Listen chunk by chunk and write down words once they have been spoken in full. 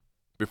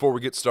Before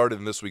we get started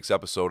in this week's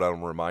episode, I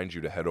want to remind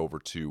you to head over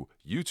to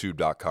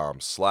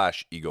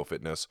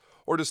youtube.com/egofitness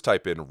or just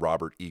type in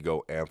Robert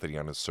Ego Anthony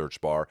on his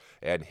search bar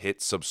and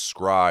hit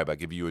subscribe. I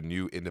give you a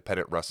new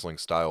independent wrestling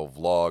style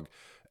vlog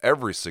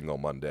every single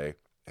Monday.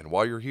 And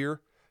while you're here,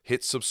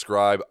 hit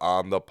subscribe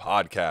on the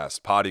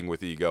podcast, Podding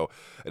with Ego.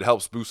 It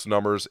helps boost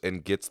numbers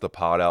and gets the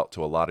pod out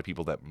to a lot of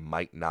people that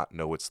might not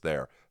know it's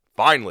there.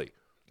 Finally,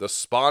 the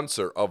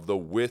sponsor of the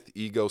With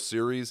Ego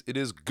series, it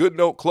is Good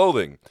Note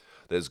Clothing.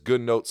 There's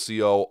Good Note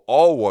CO,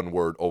 all one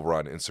word, over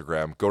on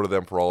Instagram. Go to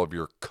them for all of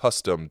your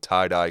custom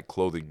tie-dye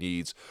clothing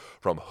needs,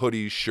 from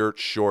hoodies, shirts,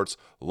 shorts,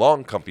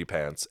 long comfy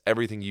pants,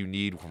 everything you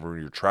need when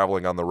you're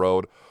traveling on the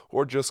road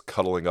or just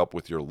cuddling up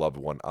with your loved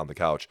one on the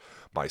couch.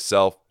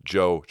 Myself,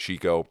 Joe,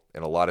 Chico,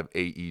 and a lot of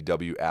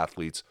AEW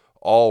athletes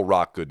all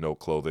rock Good Note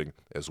Clothing,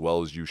 as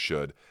well as you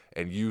should,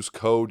 and use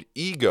code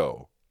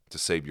EGO to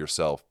save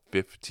yourself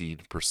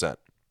 15%.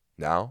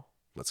 Now,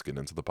 let's get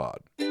into the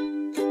pod.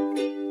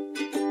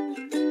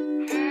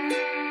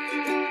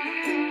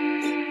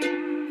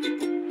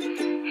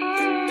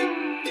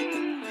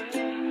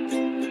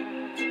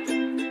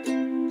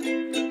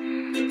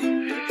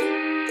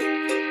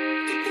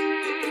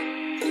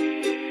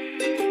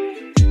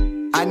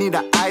 I need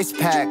an ice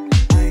pack.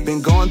 Been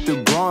going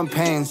through growing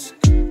pains.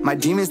 My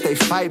demons, they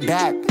fight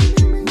back.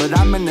 But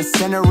I'm in the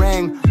center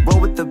ring. Roll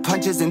with the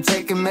punches and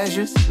taking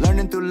measures.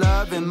 Learning through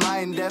love and my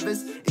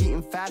endeavors.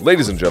 Eating fast.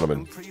 Ladies and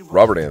gentlemen,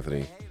 Robert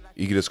Anthony,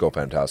 Disco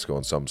Fantastico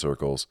in some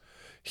circles,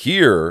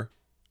 here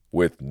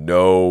with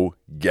no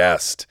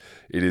guest.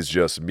 It is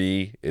just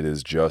me. It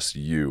is just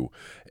you.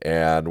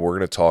 And we're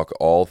going to talk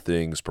all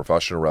things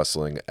professional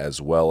wrestling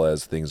as well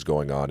as things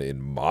going on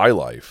in my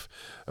life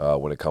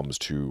when it comes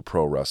to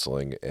pro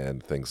wrestling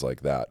and things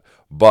like that.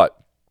 But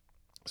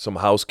some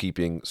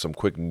housekeeping, some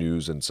quick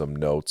news, and some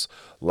notes.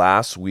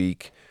 Last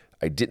week,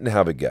 I didn't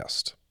have a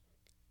guest.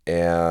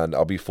 And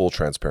I'll be full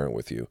transparent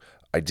with you.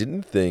 I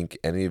didn't think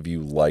any of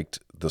you liked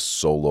the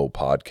solo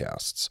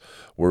podcasts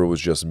where it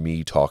was just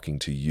me talking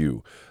to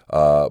you.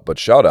 But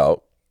shout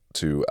out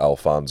to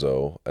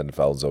Alfonso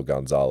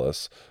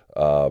Gonzalez.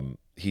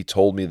 He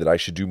told me that I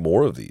should do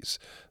more of these,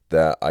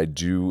 that I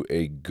do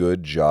a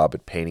good job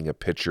at painting a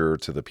picture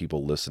to the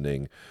people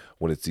listening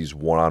when it's these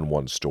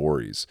one-on-one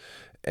stories.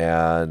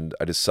 And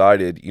I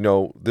decided,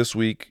 this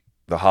week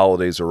the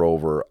holidays are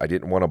over. I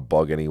didn't want to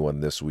bug anyone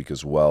this week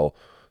as well.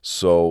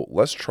 So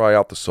let's try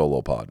out the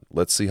solo pod.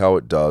 Let's see how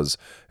it does.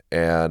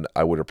 And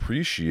I would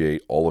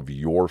appreciate all of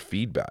your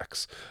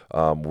feedbacks.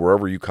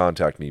 Wherever you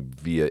contact me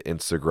via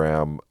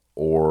Instagram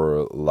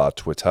or La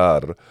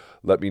Twitter,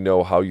 let me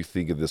know how you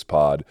think of this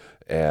pod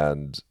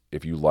and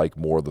if you like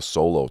more of the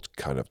solo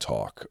kind of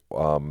talk.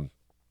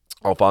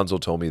 Alfonso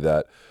told me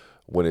that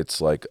when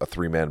it's like a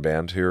three-man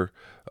band here,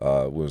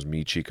 it was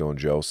me, Chico, and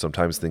Joe,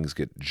 sometimes things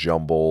get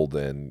jumbled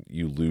and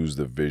you lose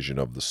the vision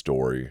of the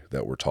story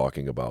that we're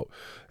talking about.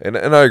 And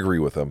I agree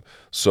with him.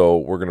 So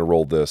we're going to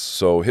roll this.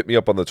 So hit me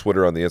up on the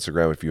Twitter, on the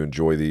Instagram if you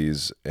enjoy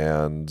these.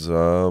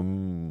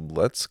 And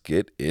let's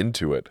get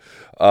into it.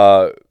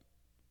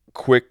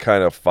 Quick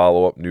kind of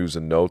follow-up news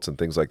and notes and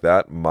things like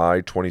that.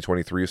 My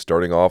 2023 is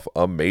starting off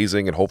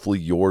amazing, and hopefully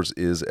yours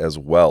is as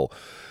well.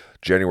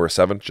 January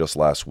 7th, just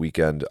last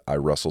weekend, I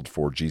wrestled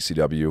for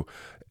GCW,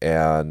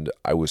 and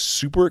I was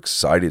super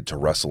excited to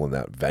wrestle in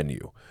that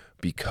venue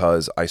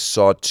because I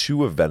saw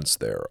two events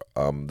there.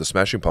 The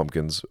Smashing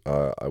Pumpkins,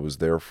 I was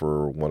there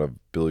for one of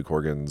Billy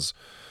Corgan's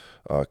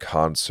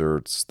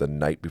concerts the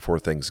night before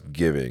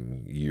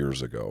Thanksgiving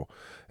years ago.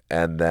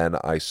 And then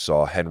I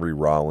saw Henry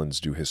Rollins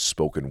do his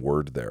spoken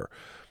word there.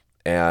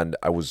 And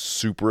I was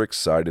super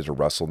excited to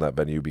wrestle in that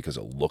venue because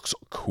it looks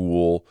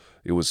cool.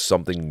 It was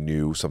something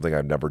new, something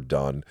I've never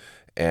done.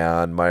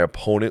 And my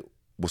opponent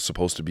was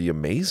supposed to be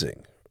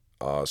amazing.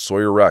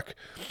 Sawyer Wreck,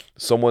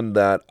 someone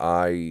that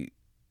the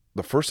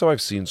first time I've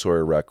seen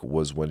Sawyer Wreck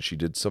was when she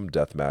did some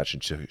death match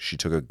and she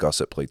took a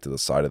gusset plate to the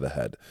side of the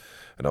head.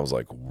 And I was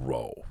like,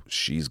 whoa,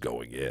 she's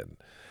going in.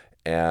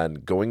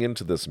 And going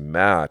into this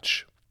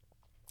match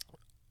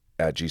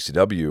at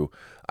GCW,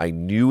 I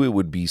knew it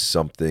would be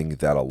something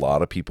that a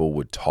lot of people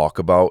would talk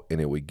about and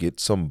it would get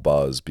some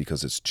buzz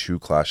because it's two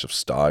clash of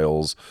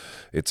styles.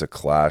 It's a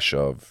clash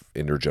of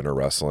intergender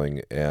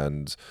wrestling,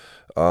 and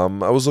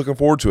I was looking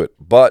forward to it.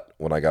 But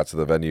when I got to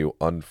the venue,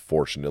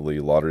 unfortunately,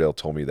 Lauderdale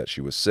told me that she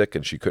was sick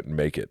and she couldn't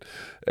make it.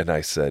 And I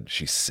said,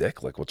 she's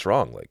sick? Like, what's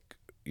wrong? Like,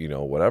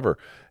 whatever.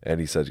 And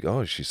he said,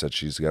 she said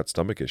she's got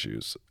stomach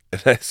issues.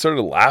 And I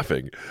started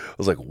laughing. I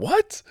was like,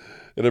 what?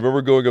 And I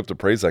remember going up to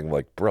Prazak, I'm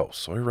like, bro,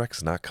 Sawyer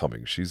Wreck's not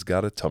coming. She's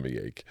got a tummy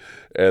ache.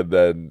 And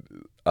then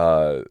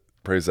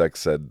Prazak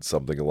said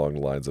something along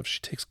the lines of, she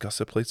takes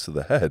gusset plates to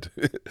the head.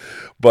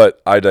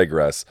 But I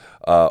digress.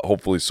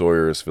 Hopefully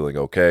Sawyer is feeling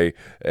okay.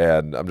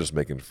 And I'm just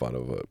making fun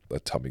of a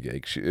tummy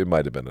ache. It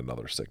might have been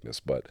another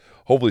sickness, but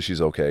hopefully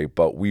she's okay.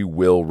 But we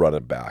will run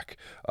it back.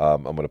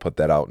 I'm going to put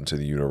that out into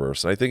the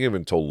universe. And I think I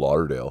even told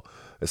Lauderdale,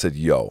 I said,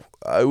 yo,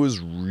 I was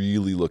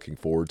really looking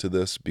forward to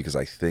this because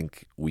I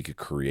think we could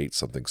create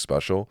something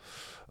special.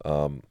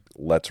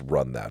 Let's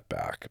run that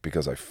back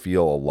because I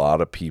feel a lot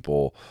of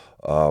people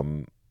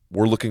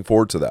we're looking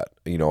forward to that.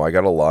 You know, I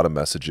got a lot of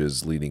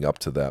messages leading up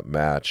to that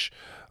match.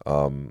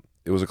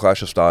 It was a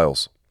clash of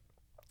styles,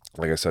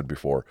 like I said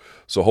before.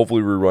 So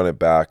hopefully we run it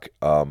back,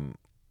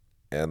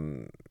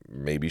 and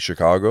maybe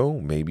Chicago,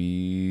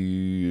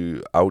 maybe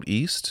out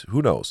east,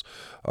 who knows?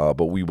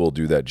 But we will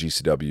do that.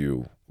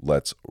 GCW,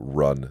 let's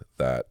run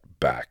that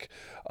back.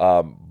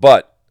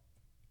 But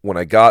when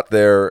I got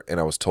there and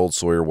I was told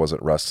Sawyer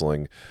wasn't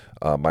wrestling,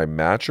 my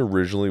match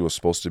originally was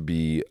supposed to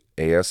be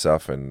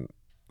ASF and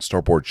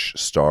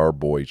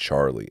Starboy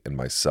Charlie and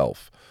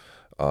myself.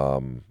 We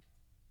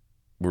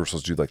were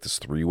supposed to do like this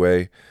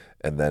 3-way,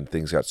 and then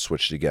things got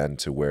switched again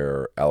to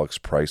where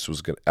Alec Price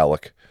was going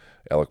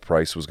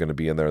to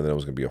be in there, and then it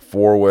was going to be a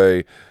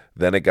 4-way.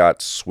 Then it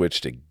got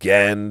switched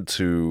again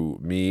to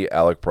me,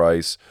 Alec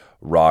Price,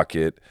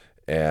 Rocket,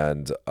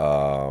 and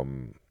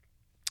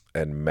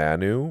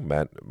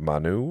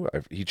Manu.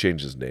 He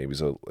changed his name.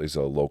 He's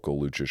a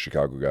local Lucha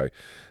Chicago guy,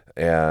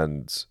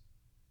 and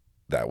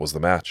that was the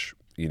match.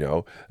 You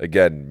know,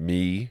 again,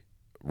 me,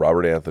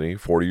 Robert Anthony,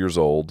 40 years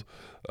old,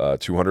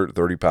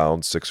 230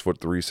 pounds, 6'3",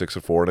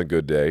 6'4" on a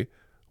good day,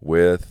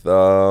 with a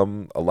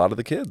lot of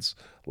the kids,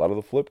 a lot of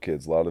the flip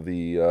kids, a lot of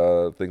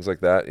the things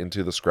like that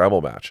into the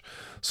scramble match.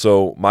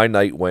 So my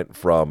night went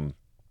from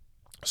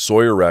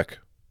Sawyer Wreck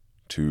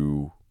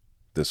to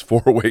this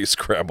 4-way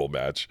scramble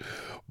match,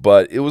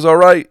 but it was all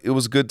right. It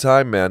was a good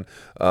time, man.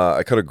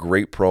 I cut a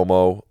great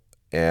promo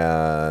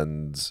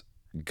and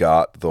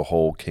got the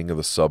whole King of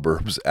the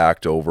Suburbs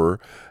act over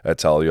at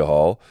Talia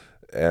Hall,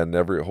 and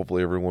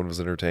hopefully everyone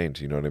was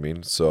entertained. You know what I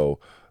mean? So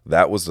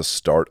that was the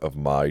start of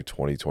my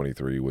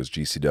 2023 was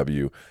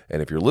GCW.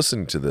 And if you're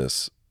listening to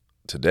this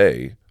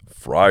today,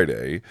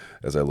 Friday,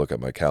 as I look at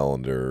my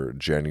calendar,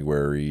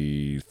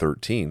 January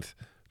 13th,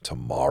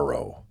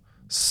 tomorrow,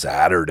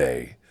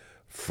 Saturday,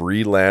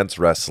 Freelance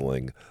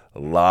Wrestling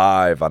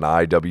live on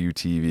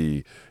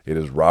IWTV. It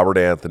is Robert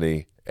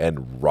Anthony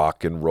and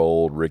rock and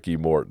roll Ricky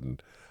Morton.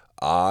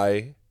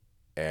 I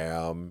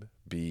am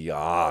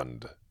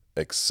beyond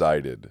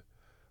excited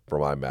for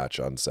my match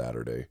on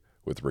Saturday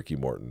with Ricky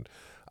Morton.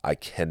 I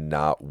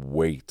cannot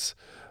wait.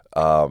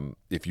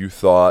 If you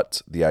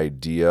thought the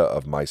idea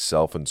of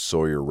myself and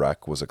Sawyer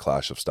Wreck was a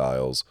clash of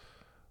styles,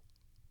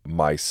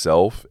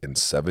 myself and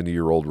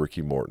 70-year-old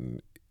Ricky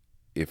Morton,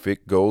 if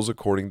it goes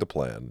according to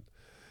plan,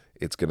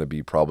 it's going to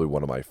be probably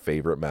one of my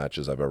favorite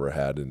matches I've ever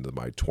had in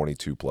my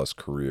 22-plus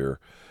career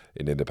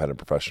in independent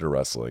professional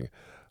wrestling.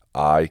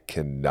 I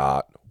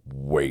cannot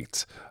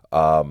wait.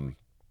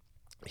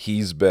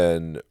 He's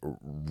been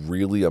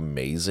really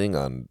amazing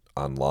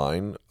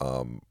online,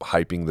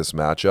 hyping this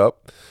matchup.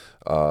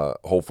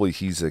 Hopefully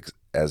he's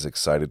as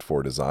excited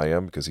for it as I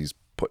am, because he's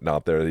putting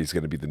out there that he's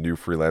going to be the new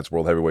Freelance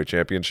World Heavyweight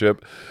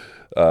Championship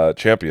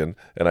champion.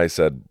 And I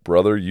said,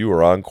 brother, you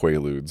are on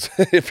Quaaludes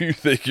if you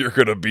think you're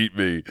going to beat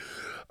me.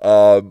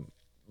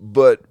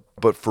 But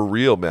for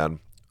real, man,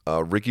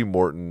 Ricky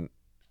Morton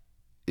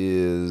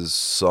is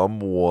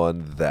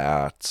someone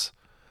that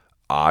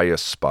I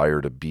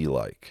aspire to be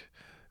like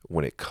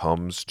when it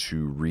comes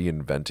to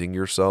reinventing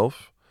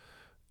yourself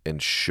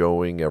and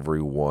showing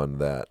everyone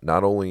that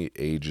not only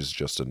age is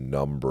just a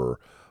number,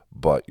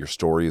 but your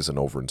story isn't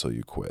over until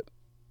you quit.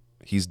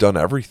 He's done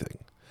everything.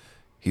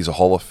 He's a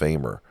Hall of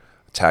Famer,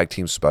 a tag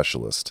team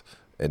specialist,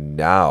 and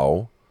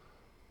now,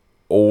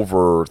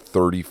 over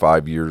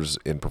 35 years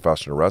in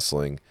professional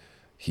wrestling,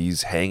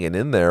 he's hanging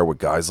in there with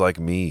guys like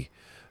me,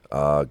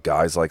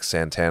 guys like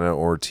Santana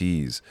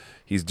Ortiz.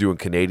 He's doing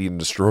Canadian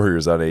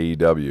Destroyers on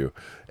AEW,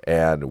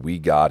 and we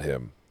got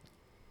him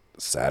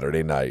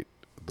Saturday night,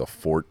 the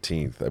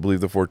 14th. I believe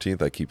the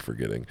 14th. I keep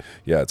forgetting.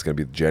 Yeah, it's going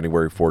to be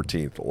January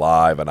 14th,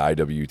 live on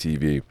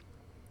IWTV.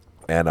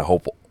 And I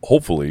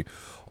hopefully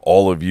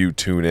all of you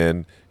tune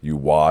in, you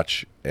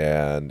watch,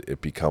 and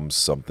it becomes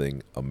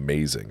something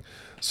amazing.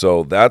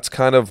 So that's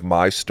kind of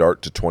my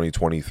start to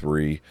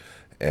 2023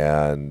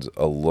 and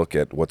a look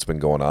at what's been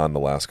going on the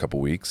last couple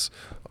weeks.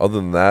 Other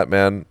than that,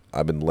 man,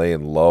 I've been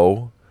laying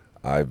low.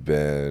 I've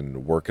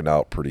been working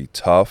out pretty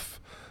tough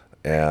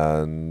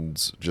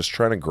and just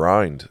trying to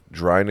grind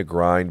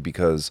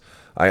because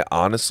I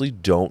honestly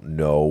don't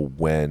know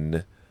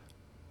when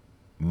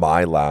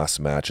my last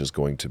match is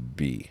going to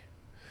be.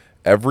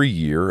 Every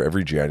year,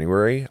 every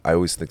January, I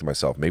always think to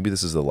myself, maybe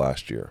this is the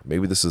last year.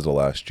 Maybe this is the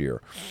last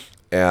year.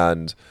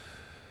 And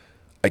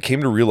I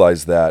came to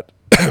realize that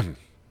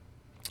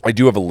I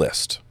do have a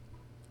list.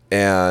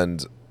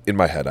 And in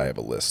my head, I have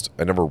a list.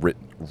 I never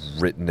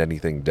written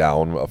anything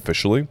down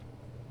officially.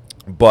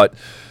 But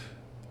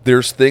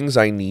there's things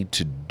I need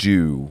to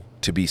do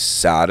to be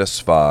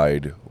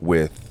satisfied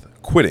with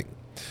quitting.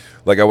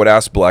 Like I would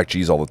ask Black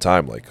G's all the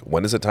time, like,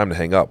 when is it time to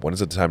hang up? When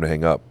is it time to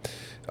hang up?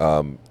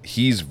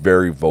 He's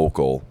very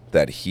vocal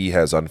that he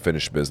has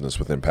unfinished business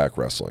with Impact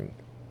Wrestling.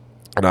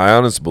 And I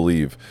honestly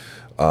believe,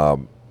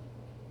 and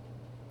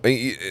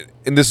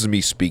this is me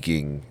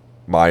speaking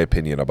my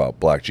opinion about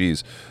Black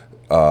G's,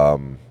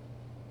 that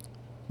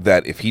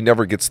if he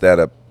never gets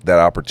that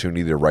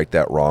opportunity to right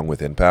that wrong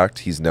with Impact,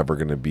 he's never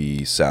going to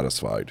be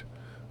satisfied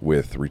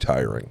with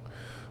retiring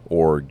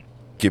or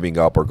giving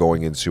up or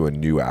going into a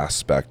new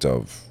aspect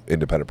of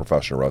independent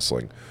professional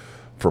wrestling.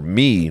 For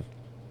me,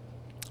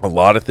 a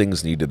lot of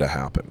things needed to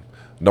happen.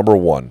 Number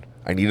one,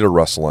 I needed to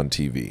wrestle on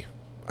TV.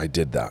 I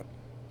did that.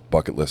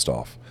 Bucket list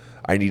off.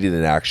 I needed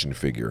an action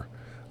figure.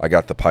 I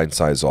got the Pint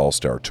Size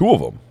All-Star, 2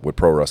 of them with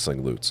Pro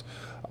Wrestling Loots.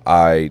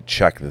 I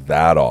checked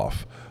that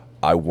off.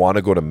 I want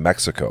to go to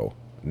Mexico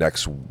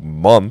next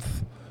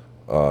month.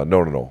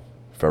 No.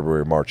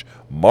 February, March.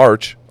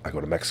 March, I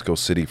go to Mexico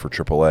City for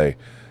AAA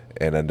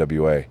and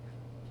NWA.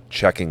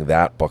 Checking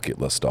that bucket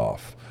list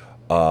off.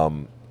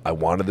 I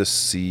wanted to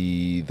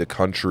see the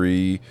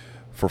country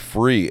for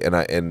free.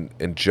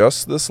 And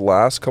just this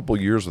last couple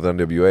years with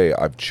NWA,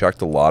 I've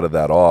checked a lot of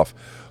that off,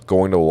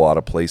 going to a lot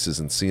of places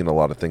and seeing a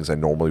lot of things I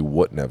normally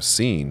wouldn't have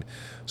seen.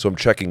 So I'm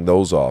checking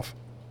those off.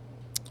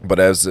 But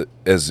as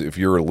if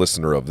you're a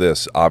listener of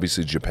this,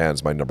 obviously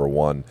Japan's my number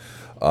one.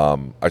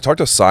 I talked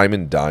to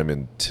Simon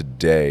Diamond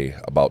today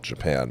about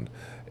Japan,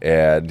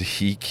 and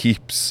he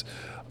keeps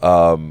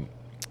telling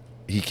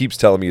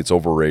me it's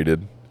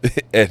overrated,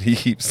 and he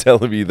keeps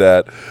telling me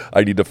that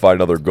I need to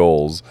find other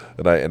goals,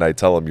 and I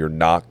tell him, you're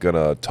not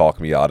gonna talk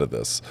me out of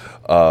this.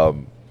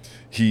 I'm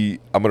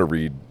gonna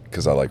read,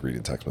 because I like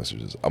reading text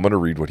messages. I'm gonna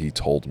read what he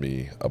told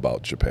me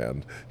about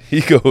Japan.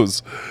 He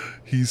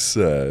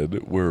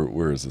said,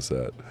 where is this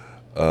at?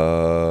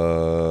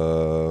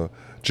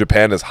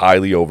 Japan is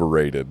highly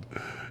overrated.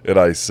 And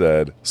I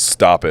said,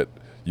 stop it.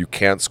 You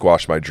can't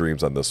squash my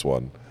dreams on this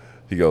one.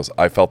 He goes,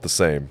 I felt the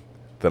same.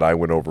 Then I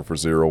went over for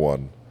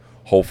 0-1.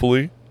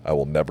 Hopefully, I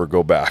will never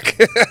go back.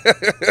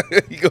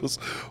 He goes,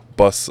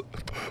 bus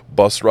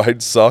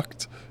ride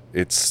sucked.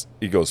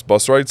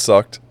 Bus ride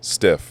sucked,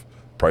 stiff.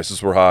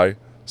 Prices were high,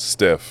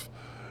 stiff.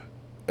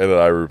 And then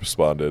I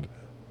responded,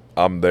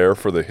 I'm there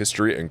for the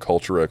history and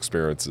cultural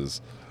experiences.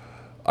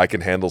 I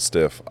can handle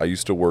stiff. I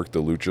used to work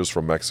the luchas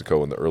from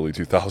Mexico in the early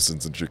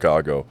 2000s in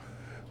Chicago.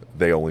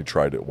 They only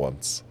tried it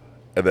once.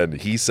 And then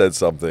he said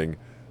something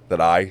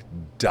that I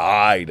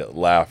died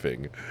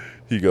laughing.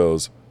 He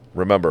goes,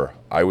 remember,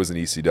 I was in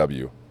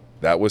ECW.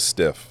 That was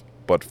stiff,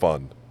 but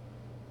fun.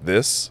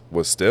 This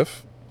was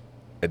stiff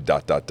and ...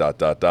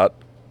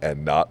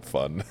 and not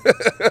fun.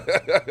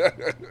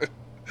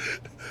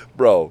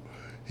 Bro,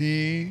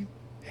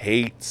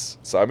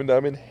 Simon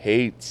Diamond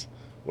hates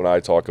when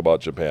I talk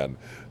about Japan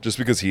just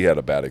because he had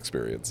a bad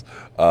experience.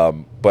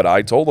 But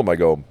I told him, I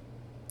go,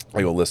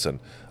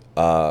 listen,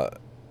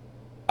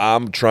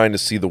 I'm trying to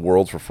see the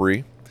world for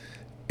free,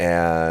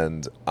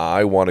 and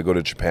I want to go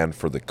to Japan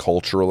for the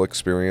cultural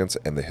experience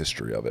and the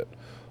history of it,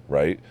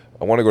 right?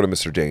 I want to go to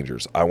Mr.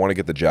 Danger's. I want to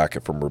get the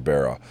jacket from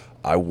Ribera.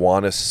 I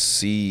want to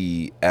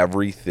see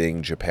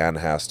everything Japan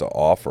has to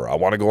offer. I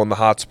want to go in the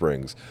hot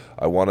springs.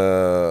 I want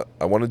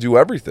to do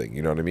everything,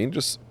 you know what I mean?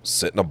 Just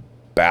sit in a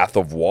bath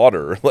of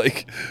water.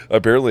 Like,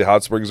 apparently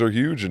hot springs are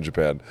huge in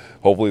Japan.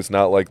 Hopefully it's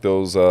not like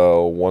those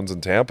ones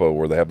in Tampa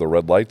where they have the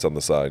red lights on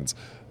the signs.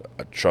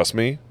 Trust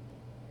me,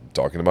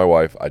 talking to my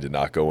wife, I did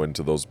not go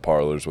into those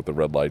parlors with the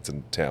red lights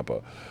in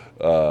Tampa.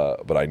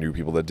 But I knew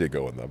people that did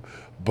go in them.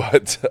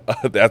 But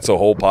that's a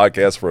whole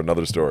podcast for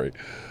another story.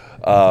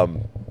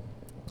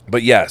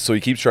 But yeah, so he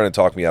keeps trying to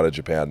talk me out of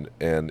Japan,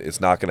 and it's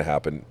not going to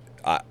happen.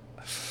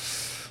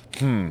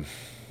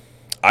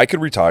 I could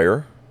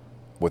retire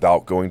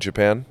without going to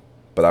Japan,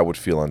 but I would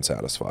feel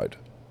unsatisfied,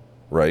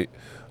 right?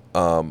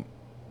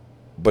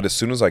 But as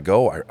soon as I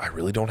go, I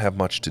really don't have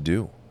much to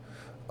do.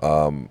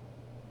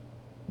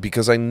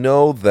 Because I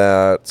know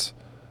that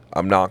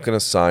I'm not going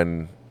to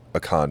sign a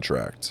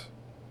contract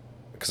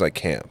because I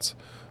can't,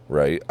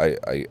 right?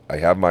 I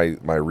have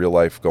my real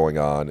life going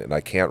on, and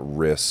I can't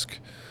risk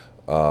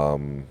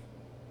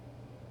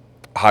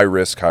high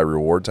risk, high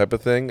reward type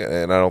of thing,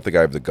 and I don't think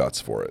I have the guts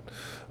for it.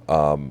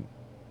 And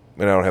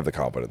I don't have the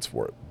confidence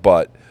for it.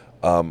 But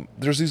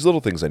there's these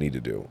little things I need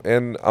to do,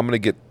 and I'm gonna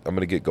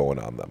get going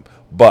on them.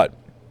 But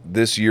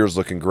this year's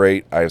looking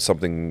great. I have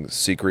something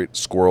secret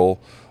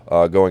squirrel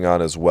going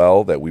on as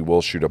well that we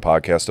will shoot a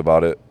podcast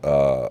about it.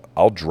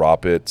 I'll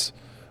drop it.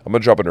 I'm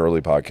going to drop an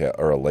early podcast,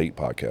 or a late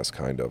podcast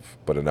kind of,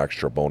 but an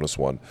extra bonus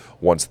one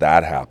once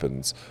that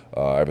happens.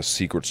 I have a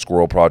secret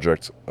squirrel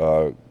project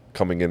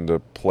coming into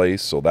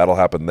place, so that'll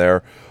happen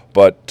there.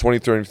 But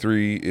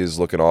 2023 is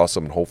looking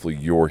awesome, and hopefully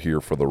you're here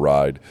for the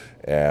ride,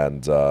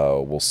 and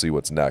we'll see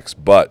what's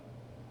next. But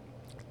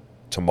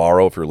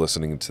tomorrow, if you're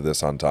listening to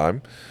this on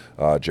time,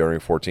 January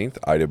 14th,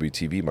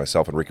 IWTV,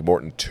 myself and Ricky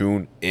Morton,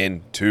 tune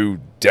in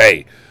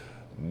today.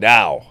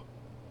 Now,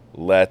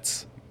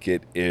 let's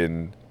get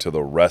into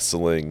the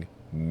wrestling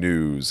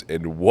news.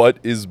 And what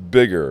is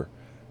bigger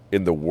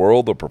in the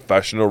world of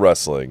professional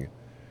wrestling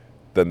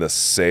than the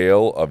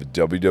sale of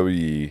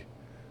WWE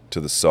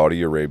to the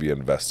Saudi Arabia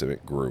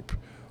Investment Group?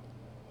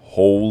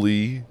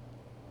 Holy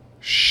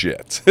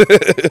shit.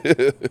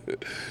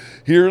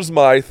 Here's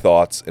my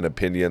thoughts and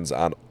opinions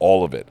on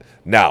all of it.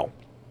 Now,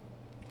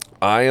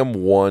 I am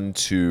one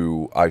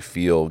to, I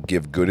feel,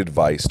 give good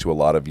advice to a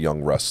lot of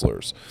young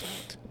wrestlers.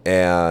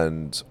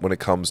 And when it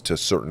comes to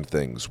certain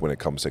things, when it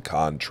comes to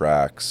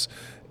contracts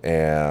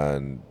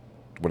and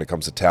when it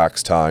comes to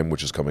tax time,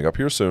 which is coming up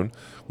here soon.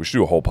 We should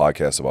do a whole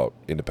podcast about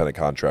independent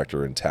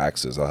contractor and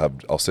taxes.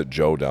 I'll sit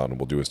Joe down and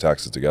we'll do his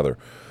taxes together.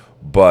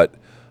 But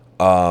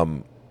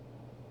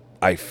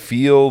I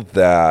feel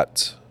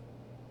that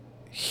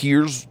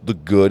here's the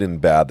good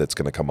and bad that's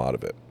going to come out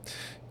of it.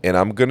 And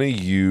I'm going to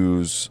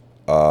use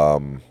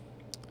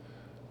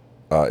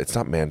it's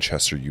not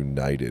Manchester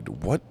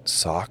United. What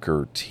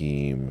soccer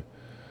team?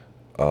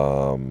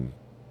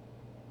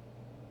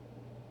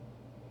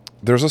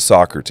 There's a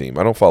soccer team.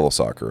 I don't follow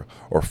soccer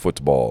or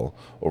football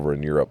over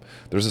in Europe.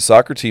 There's a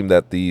soccer team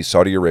that the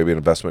Saudi Arabian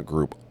Investment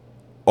Group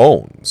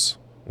owns,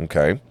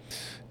 okay?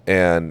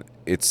 And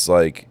it's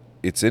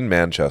in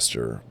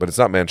Manchester, but it's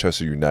not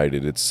Manchester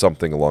United. It's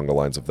something along the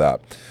lines of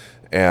that.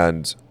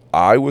 And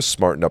I was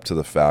smartened up to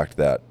the fact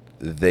that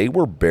they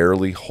were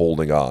barely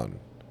holding on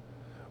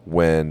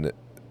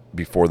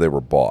before they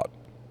were bought.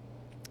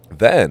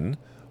 Then,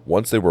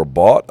 once they were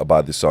bought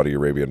by the Saudi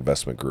Arabia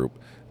Investment Group,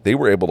 they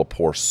were able to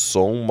pour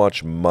so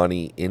much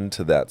money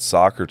into that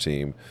soccer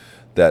team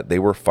that they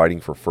were fighting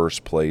for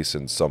first place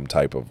in some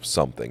type of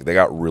something. They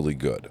got really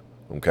good,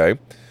 okay?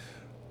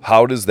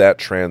 How does that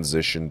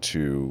transition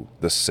to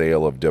the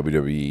sale of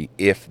WWE,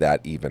 if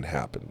that even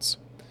happens?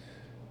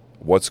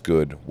 What's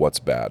good? What's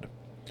bad?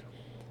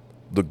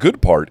 The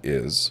good part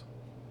is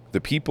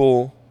the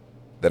people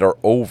that are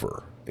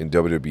over in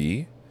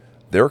WWE,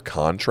 their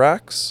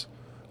contracts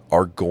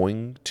are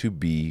going to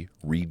be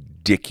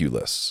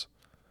ridiculous.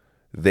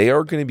 They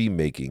are going to be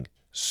making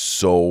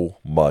so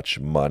much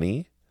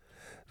money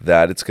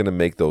that it's going to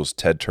make those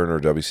Ted Turner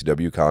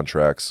WCW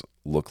contracts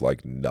look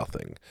like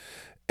nothing.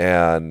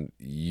 And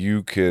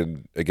you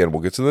can, again,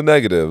 we'll get to the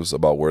negatives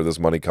about where this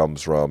money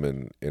comes from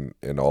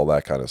and all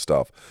that kind of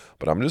stuff.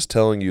 But I'm just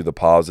telling you the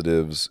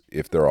positives,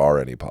 if there are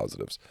any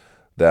positives,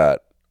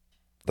 that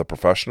the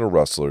professional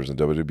wrestlers in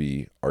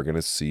WWE are going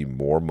to see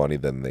more money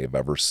than they've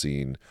ever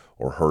seen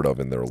or heard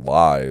of in their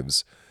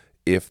lives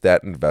if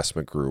that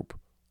investment group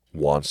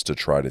wants to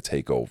try to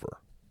take over,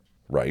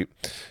 right?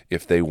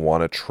 If they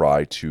want to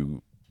try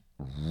to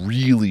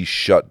really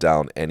shut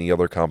down any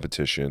other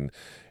competition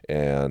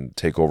and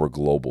take over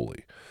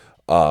globally.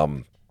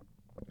 Over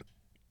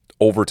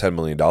 $10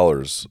 million,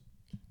 over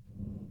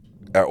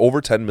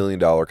 $10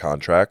 million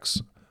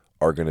contracts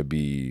are going to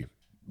be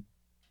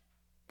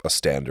a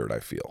standard, I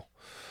feel.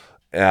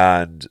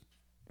 And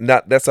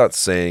that's not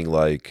saying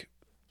like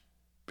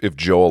if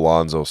Joe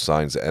Alonzo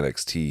signs to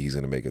NXT, he's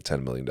going to make a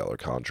 $10 million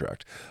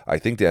contract. I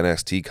think the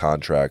NXT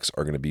contracts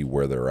are going to be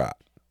where they're at,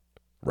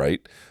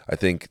 right? I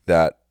think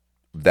that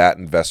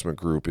investment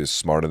group is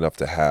smart enough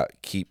to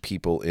keep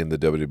people in the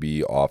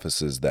WWE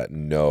offices that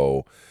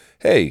know,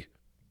 hey,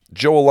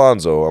 Joe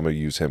Alonzo, I'm going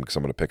to use him because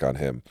I'm going to pick on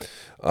him,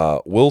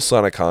 will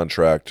sign a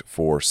contract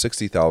for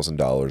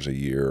 $60,000 a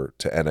year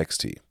to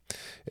NXT.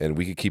 And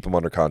we could keep him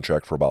under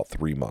contract for about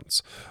 3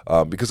 months.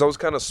 Because I was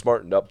kind of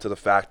smartened up to the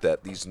fact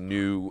that these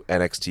new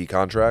NXT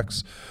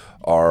contracts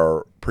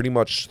are pretty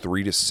much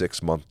 3 to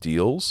 6 month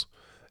deals.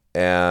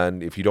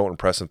 And if you don't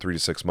impress in 3 to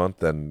 6 months,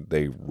 then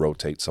they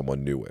rotate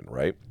someone new in,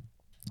 right?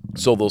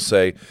 So they'll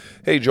say,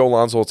 hey, Joe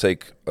Alonzo will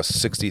take a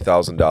 $60,000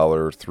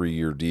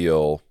 3-year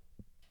deal,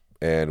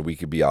 and we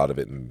could be out of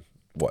it in,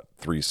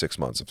 3 to 6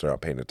 months if they're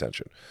not paying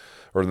attention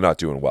or they're not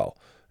doing well.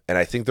 And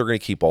I think they're going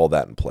to keep all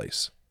that in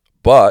place.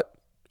 But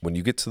when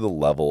you get to the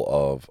level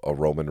of a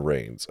Roman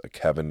Reigns, a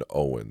Kevin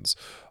Owens,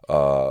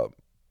 a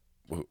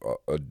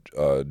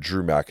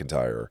Drew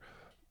McIntyre,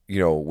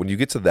 when you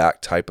get to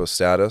that type of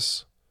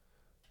status,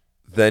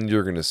 then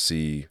you're going to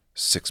see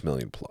 $6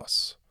 million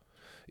plus.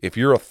 If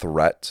you're a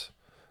threat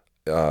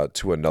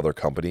to another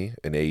company,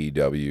 an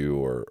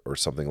AEW or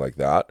something like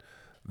that,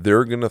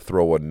 they're going to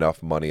throw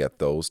enough money at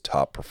those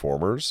top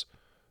performers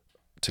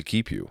to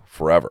keep you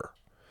forever.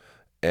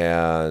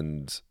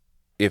 And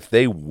if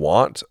they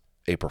want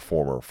a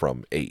performer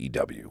from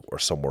AEW or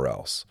somewhere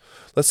else,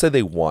 let's say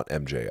they want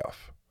MJF,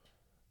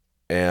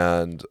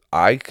 and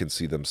I can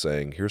see them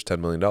saying, here's $10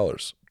 million.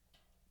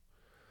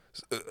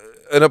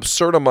 An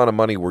absurd amount of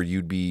money where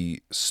you'd be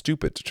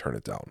stupid to turn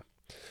it down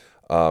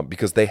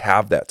because they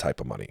have that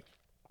type of money.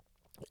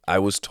 I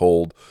was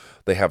told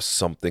they have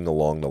something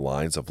along the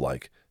lines of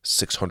like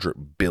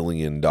 $600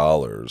 billion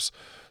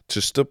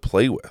just to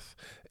play with.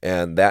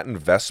 And that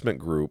investment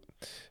group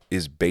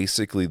is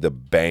basically the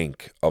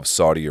bank of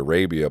Saudi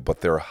Arabia,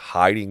 but they're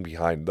hiding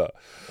behind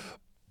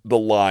the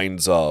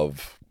lines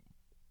of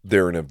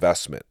they're an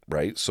investment,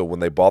 right? So when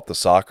they bought the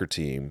soccer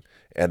team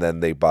and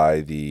then they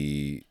buy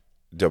the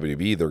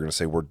WWE, they're going to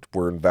say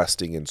we're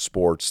investing in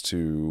sports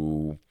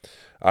to,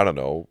 I don't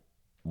know,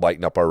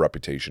 lighten up our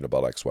reputation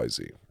about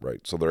XYZ,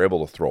 right? So they're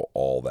able to throw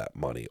all that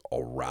money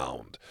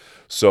around.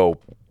 So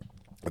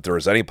if there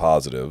is any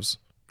positives,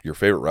 your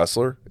favorite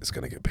wrestler is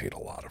going to get paid a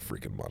lot of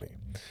freaking money.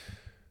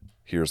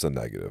 Here's the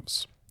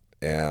negatives.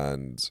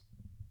 And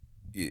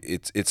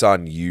it's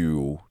on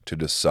you to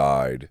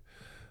decide,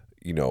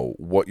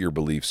 what your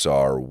beliefs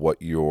are,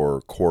 what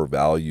your core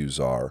values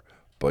are.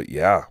 But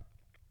yeah,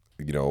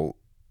 the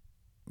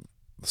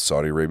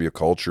Saudi Arabia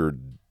culture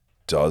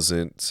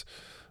doesn't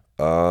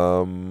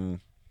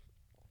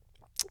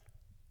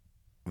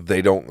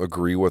they don't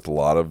agree with a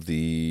lot of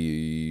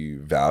the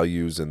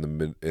values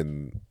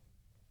in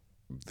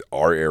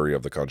our area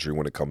of the country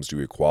when it comes to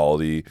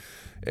equality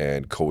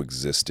and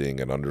coexisting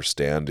and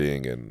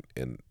understanding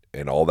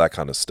and all that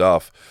kind of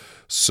stuff.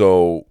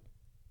 So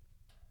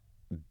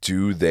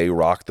do they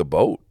rock the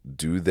boat?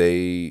 Do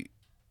they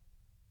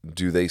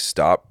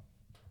stop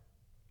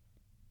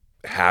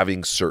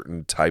having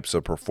certain types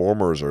of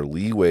performers or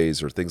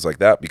leeways or things like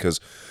that? Because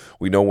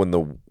we know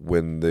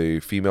when the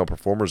female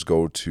performers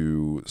go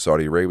to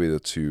Saudi Arabia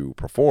to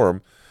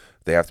perform,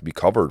 they have to be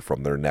covered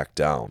from their neck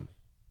down,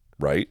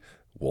 right?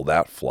 Will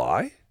that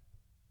fly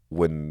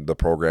when the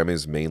program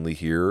is mainly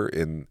here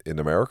in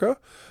America,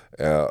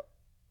 uh,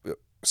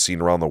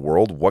 seen around the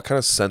world? What kind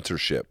of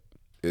censorship?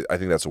 I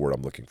think that's the word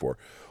I'm looking for.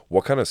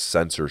 What kind of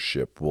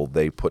censorship will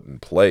they put in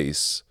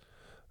place,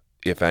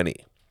 if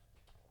any?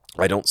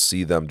 I don't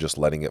see them just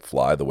letting it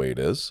fly the way it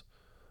is.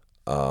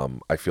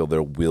 I feel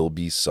there will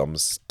be some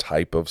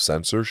type of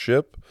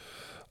censorship,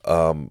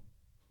 but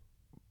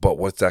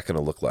what's that going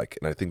to look like?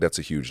 And I think that's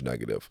a huge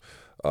negative.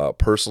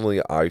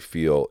 Personally, I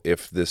feel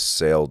if this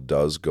sale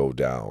does go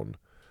down,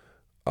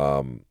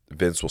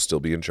 Vince will still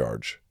be in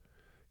charge.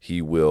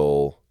 He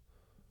will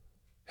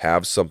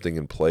have something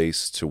in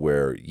place to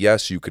where,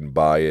 yes, you can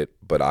buy it,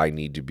 but I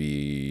need to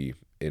be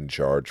in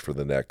charge for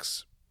the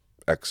next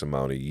X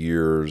amount of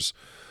years.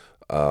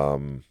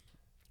 And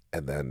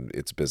then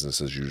it's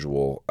business as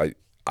usual.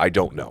 I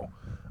don't know.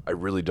 I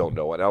really don't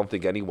know. And I don't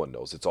think anyone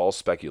knows. It's all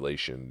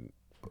speculation,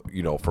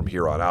 from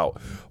here on out.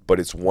 But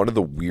it's one of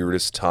the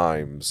weirdest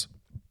times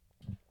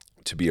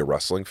to be a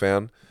wrestling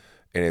fan.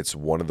 And it's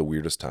one of the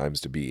weirdest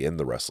times to be in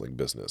the wrestling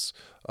business.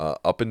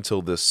 Up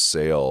until this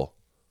sale,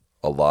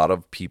 a lot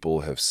of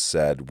people have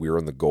said we're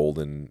in the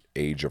golden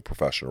age of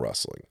professional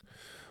wrestling.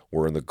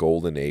 We're in the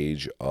golden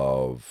age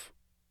of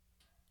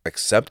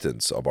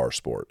acceptance of our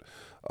sport.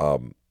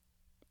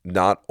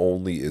 Not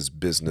only is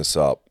business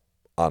up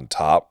on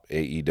top,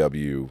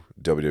 AEW,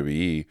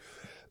 WWE,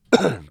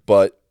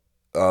 but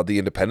the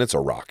independents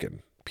are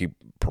rocking.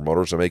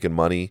 Promoters are making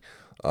money,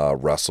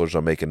 wrestlers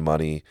are making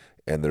money,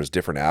 and there's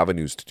different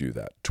avenues to do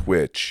that.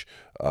 Twitch,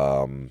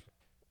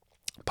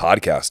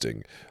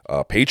 podcasting,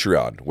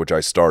 Patreon, which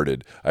I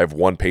started. I have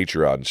one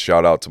Patreon.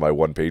 Shout out to my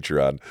one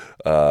Patreon.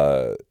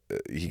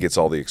 He gets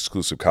all the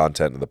exclusive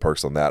content and the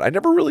perks on that. I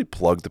never really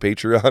plugged the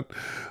Patreon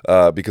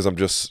because I'm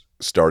just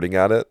starting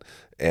at it,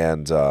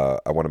 and I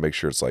want to make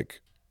sure it's like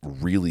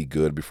really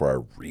good before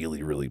I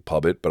really, really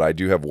pub it. But I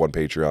do have one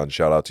Patreon.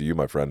 Shout out to you,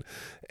 my friend,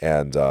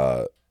 and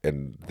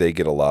they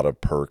get a lot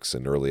of perks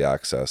and early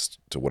access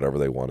to whatever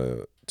they want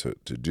to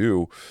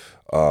do.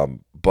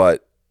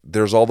 But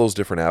there's all those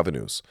different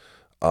avenues.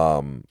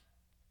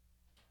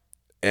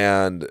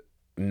 And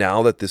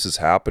now that this is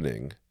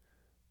happening,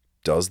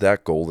 does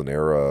that golden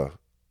era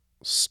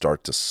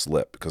start to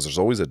slip? Because there's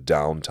always a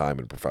downtime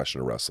in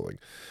professional wrestling.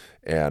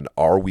 And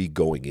are we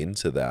going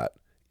into that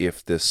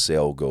if this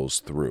sale goes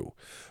through?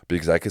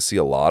 Because I can see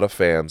a lot of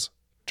fans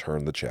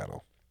turn the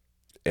channel.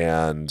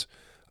 And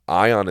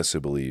I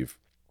honestly believe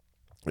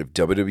if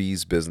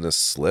WWE's business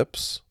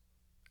slips,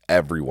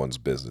 everyone's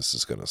business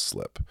is going to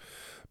slip.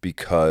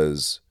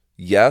 Because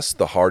yes,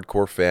 the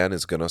hardcore fan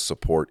is going to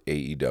support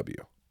AEW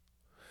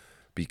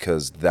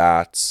because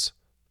that's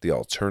the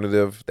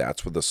alternative.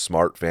 That's where the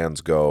smart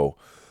fans go.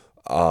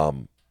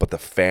 But the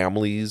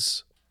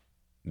families,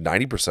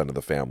 90% of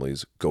the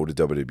families go to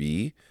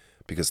WWE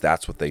because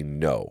that's what they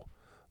know.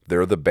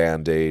 They're the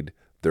Band-Aid.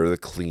 They're the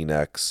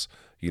Kleenex.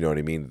 You know what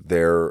I mean?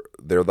 They're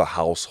the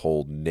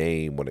household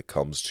name when it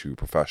comes to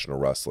professional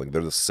wrestling.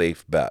 They're the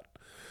safe bet.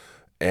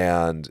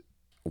 And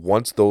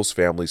once those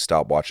families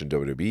stop watching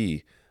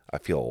WWE, I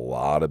feel a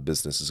lot of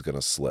business is going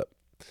to slip.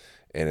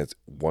 And it's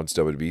once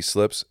WWE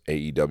slips,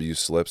 AEW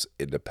slips,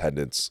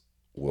 independence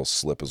will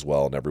slip as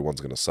well, and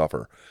everyone's going to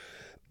suffer.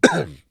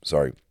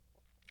 Sorry.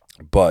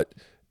 But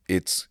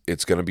it's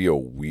going to be a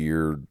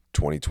weird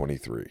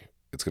 2023.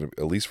 It's going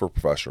to, at least for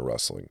professional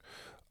wrestling.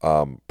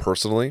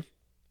 Personally,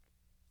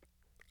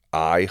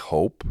 I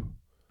hope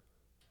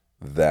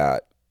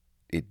that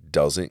it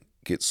doesn't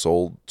get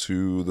sold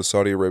to the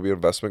Saudi Arabia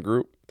Investment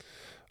Group.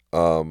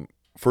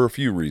 For a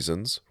few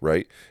reasons,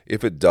 right?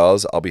 If it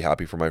does, I'll be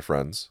happy for my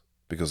friends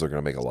because they're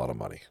going to make a lot of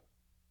money.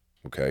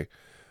 Okay?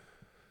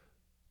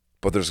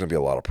 But there's going to be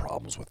a lot of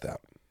problems with that.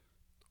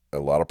 A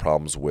lot of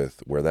problems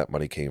with where that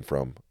money came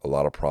from. A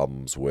lot of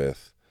problems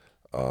with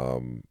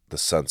the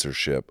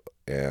censorship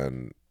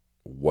and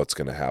what's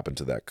going to happen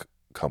to that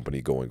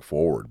company going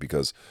forward.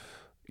 Because,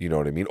 you know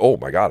what I mean? Oh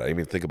my God, I didn't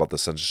even think about the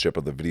censorship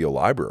of the video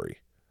library.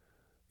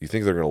 You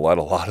think they're going to let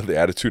a lot of the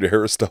Attitude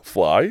Era stuff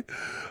fly?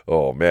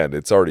 Oh man,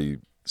 it's already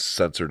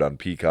censored on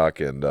Peacock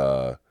and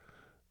the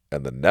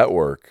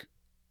network.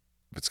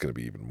 It's going to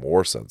be even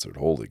more censored.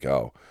 Holy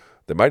cow.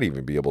 They might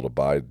even be able to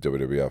buy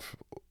WWF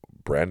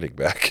branding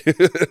back.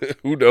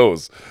 Who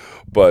knows?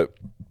 But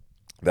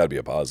that'd be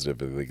a positive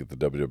if they get the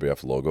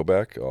WWF logo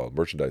back. Oh,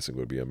 merchandising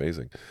would be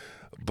amazing.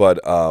 But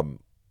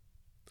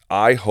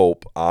I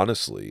hope,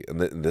 honestly,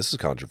 and this is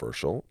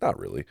controversial, not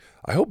really,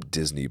 I hope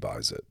Disney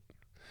buys it.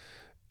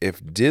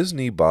 if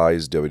Disney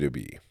buys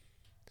WWE,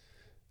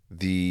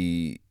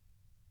 they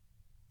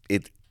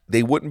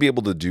wouldn't be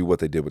able to do what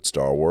they did with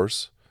Star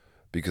Wars,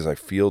 because I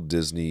feel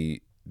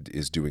Disney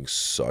is doing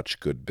such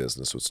good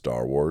business with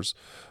Star Wars.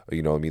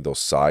 You know what I mean? Those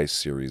size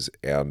series,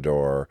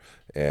 Andor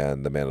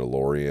and The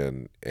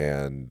Mandalorian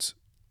and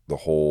the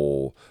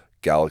whole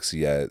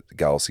Galaxy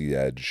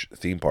Edge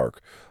theme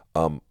park.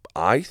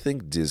 I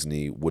think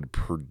Disney would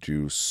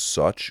produce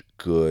such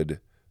good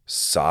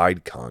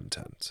side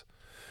content.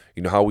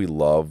 You know how we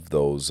love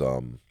those,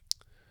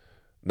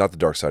 not the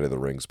Dark Side of the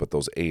Rings, but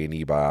those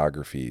A&E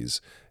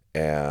biographies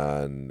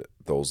and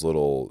those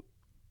little,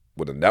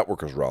 when the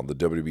network was around, the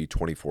WWE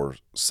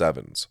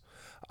 24/7s.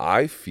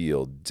 I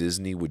feel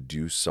Disney would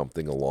do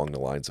something along the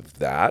lines of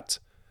that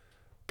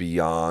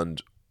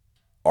beyond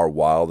our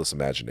wildest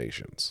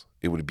imaginations.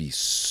 It would be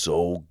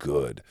so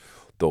good.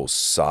 Those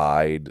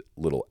side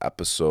little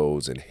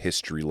episodes and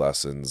history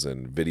lessons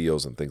and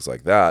videos and things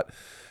like that,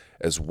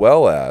 as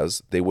well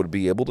as they would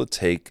be able to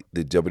take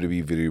the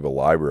WWE Video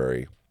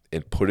Library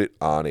and put it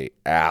on a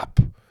app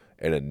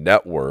and a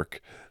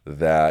network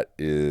that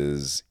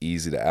is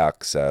easy to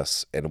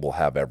access and will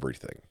have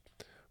everything,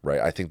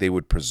 right? I think they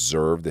would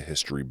preserve the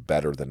history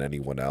better than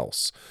anyone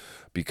else,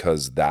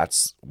 because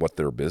that's what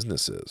their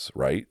business is,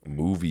 right?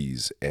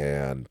 Movies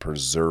and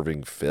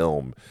preserving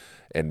film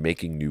and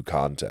making new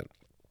content.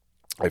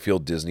 I feel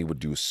Disney would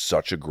do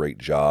such a great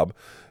job.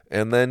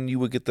 And then you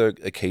would get the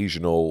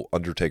occasional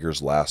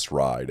Undertaker's last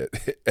ride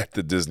at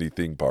the Disney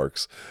theme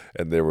parks,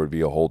 and there would be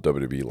a whole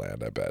WWE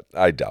land, I bet.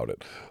 I doubt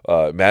it.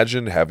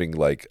 Imagine having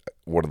like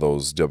one of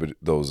those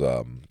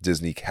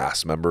Disney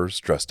cast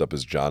members dressed up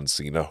as John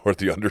Cena or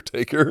the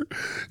Undertaker.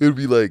 It would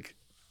be like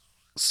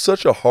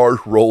such a hard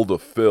role to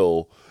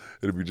fill.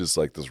 It'd be just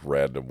like this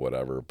random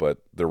whatever. But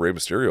the Rey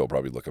Mysterio will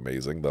probably look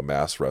amazing. The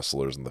masked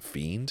wrestlers and the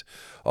Fiend.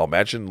 Oh,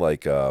 imagine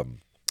like a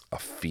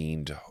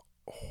Fiend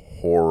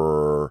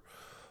horror,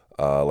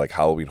 like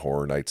Halloween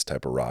Horror Nights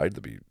type of ride.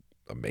 That'd be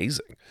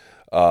amazing.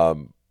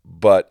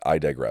 But I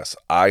digress.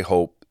 I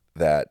hope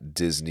that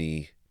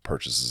Disney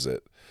purchases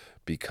it,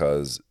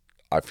 because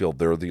I feel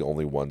they're the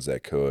only ones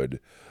that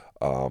could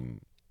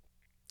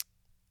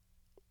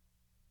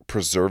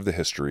preserve the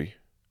history,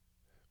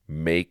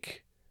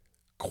 make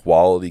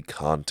quality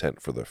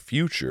content for the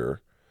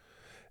future,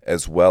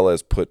 as well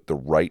as put the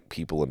right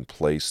people in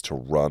place to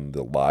run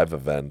the live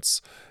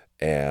events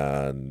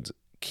and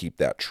keep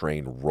that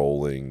train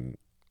rolling,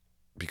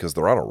 because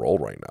they're on a roll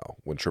right now.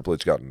 When Triple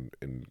H got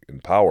in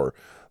power,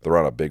 they're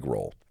on a big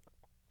roll.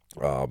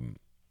 I'm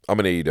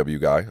an AEW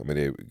guy.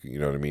 You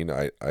know what I mean?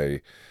 I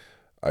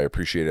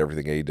appreciate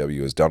everything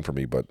AEW has done for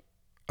me, but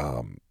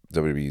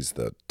WWE is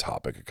the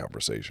topic of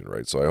conversation,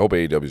 right? So I hope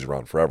AEW is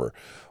around forever.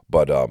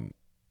 But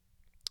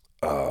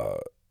but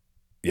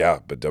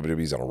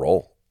WWE's on a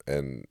roll,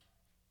 and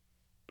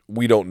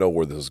we don't know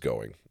where this is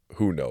going.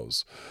 Who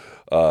knows?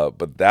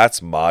 But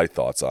that's my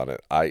thoughts on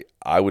it.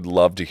 I would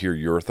love to hear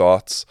your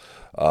thoughts.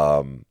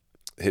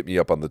 Hit me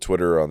up on the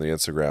Twitter, on the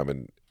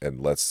Instagram, and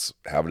let's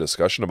have a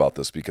discussion about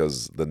this,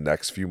 because the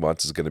next few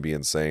months is going to be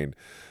insane.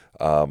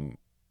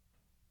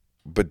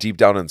 But deep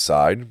down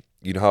inside,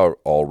 you know how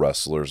all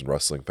wrestlers and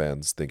wrestling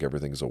fans think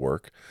everything's a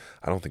work?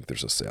 I don't think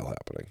there's a sale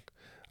happening.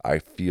 I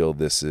feel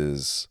this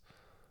is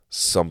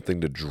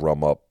something to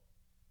drum up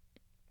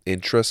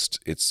interest.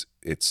 It's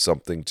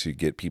something to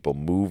get people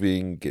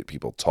moving, get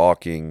people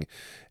talking,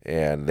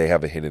 and they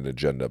have a hidden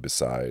agenda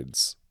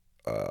besides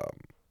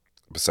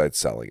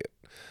selling it.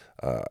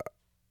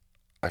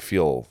 I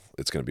feel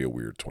it's going to be a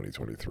weird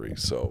 2023.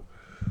 So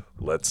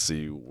let's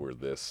see where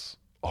this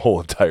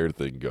whole entire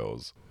thing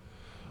goes.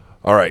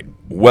 All right.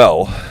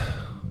 Well,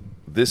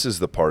 this is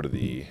the part of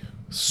the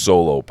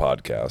solo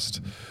podcast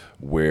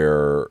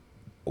where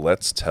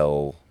let's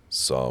tell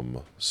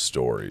some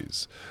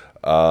stories.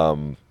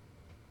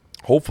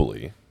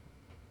 Hopefully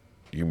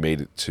you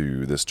made it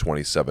to this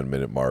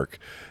 27-minute mark,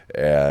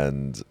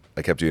 and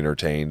I kept you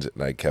entertained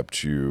and I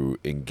kept you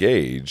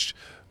engaged.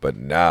 But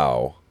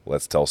now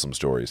let's tell some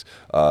stories.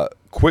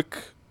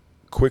 Quick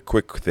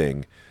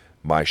thing.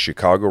 My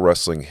Chicago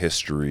wrestling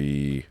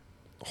history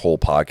whole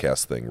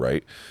podcast thing,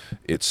 right?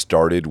 It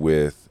started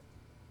with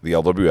the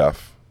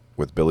LWF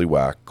with Billy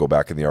Wack. Go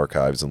back in the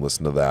archives and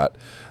listen to that.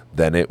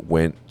 Then it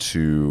went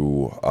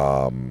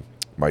to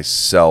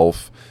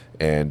myself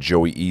and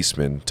Joey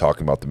Eastman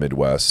talking about the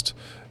Midwest.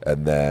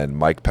 And then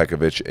Mike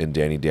Pekovich and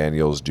Danny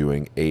Daniels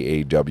doing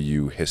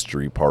AAW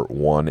History Part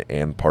 1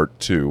 and Part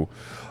 2.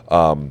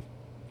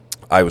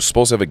 I was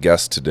supposed to have a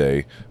guest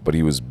today, but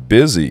he was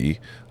busy.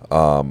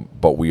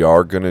 But we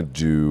are going to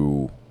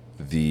do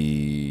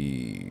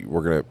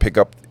we're going to pick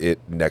up it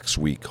next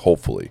week,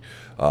 hopefully.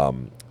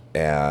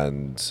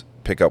 And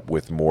pick up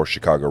with more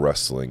Chicago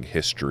wrestling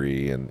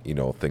history and,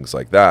 things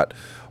like that.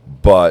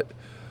 But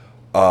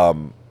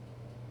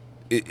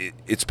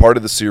it's part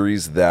of the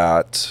series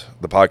the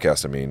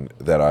podcast,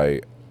 that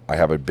I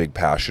have a big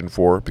passion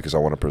for, because I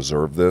want to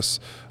preserve this.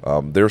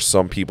 There's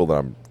some people that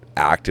I'm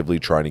actively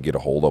trying to get a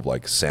hold of,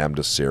 like Sam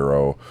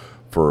DeCero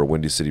for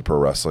Windy City Pro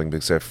Wrestling,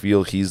 because I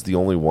feel he's the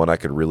only one I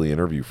could really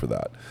interview for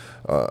that.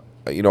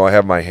 I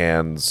have my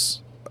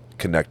hands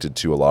connected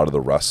to a lot of the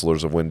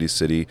wrestlers of Windy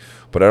City,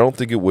 but I don't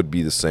think it would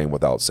be the same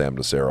without Sam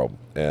DeCero.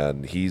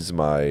 And he's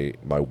my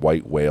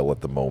white whale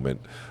at the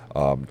moment,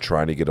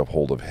 trying to get a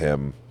hold of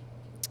him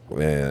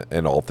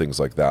and all things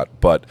like that.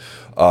 But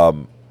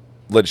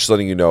just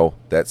letting you know,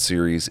 that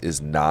series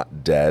is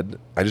not dead.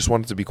 I just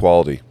want it to be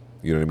quality.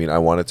 You know what I mean? I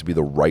want it to be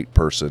the right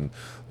person,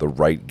 the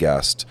right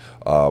guest.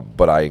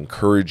 But I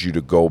encourage you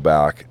to go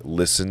back,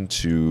 listen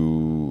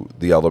to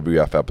the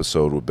LWF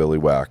episode with Billy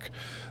Wack,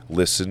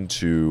 listen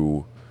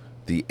to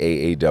the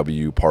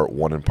AAW Part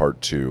 1 and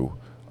Part 2.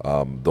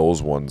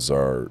 Those ones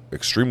are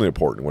extremely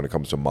important when it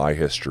comes to my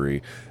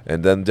history.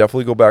 And then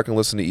definitely go back and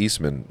listen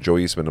to Joe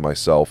Eastman and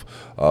myself,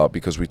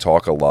 because we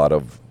talk a lot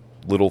of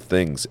little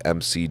things,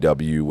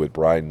 MCW with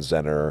Brian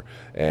Zenner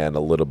and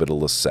a little bit of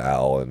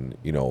LaSalle and,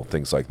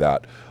 things like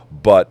that.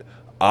 But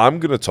I'm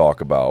going to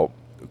talk about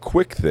a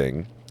quick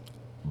thing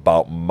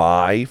about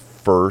my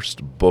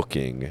first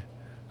booking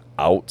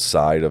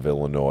outside of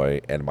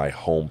Illinois and my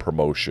home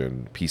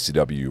promotion,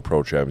 PCW,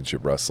 Pro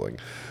Championship Wrestling.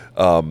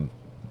 The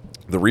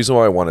reason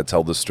why I want to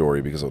tell this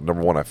story, because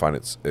number one, I find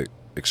it's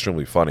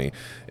extremely funny,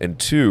 and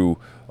two,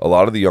 a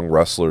lot of the young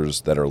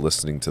wrestlers that are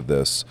listening to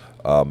this,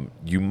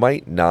 you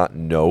might not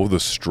know the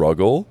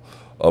struggle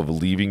of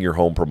leaving your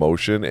home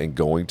promotion and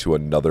going to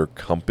another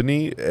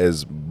company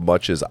as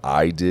much as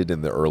I did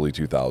in the early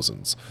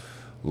 2000s.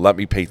 Let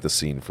me paint the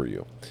scene for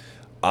you.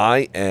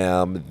 I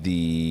am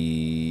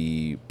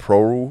the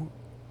Pro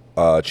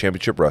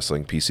Championship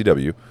Wrestling,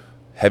 PCW,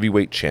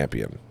 heavyweight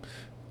champion.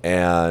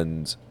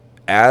 And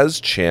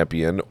as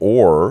champion,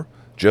 or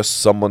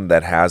just someone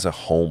that has a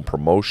home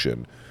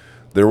promotion,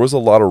 there was a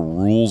lot of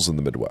rules in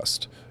the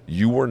Midwest.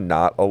 You were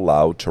not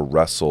allowed to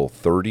wrestle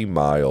 30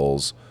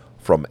 miles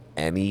from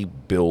any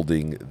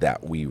building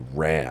that we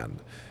ran.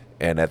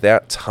 And at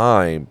that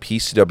time,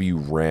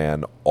 PCW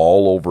ran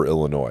all over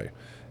Illinois.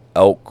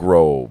 Elk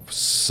Grove,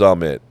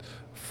 Summit,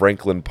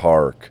 Franklin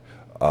Park,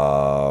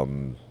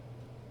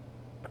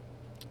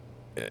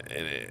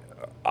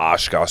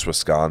 Oshkosh,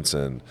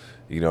 Wisconsin,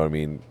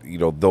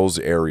 those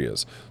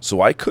areas.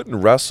 So I couldn't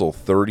wrestle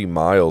 30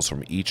 miles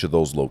from each of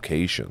those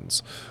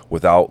locations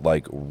without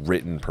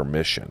written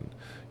permission.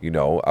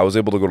 I was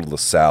able to go to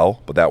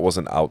LaSalle, but that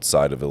wasn't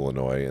outside of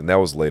Illinois, and that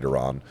was later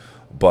on.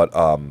 But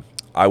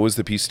I was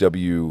the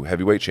PCW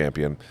heavyweight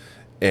champion,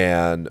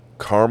 and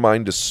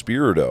Carmine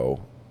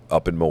DeSpirito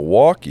up in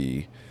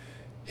Milwaukee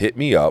hit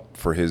me up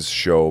for his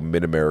show,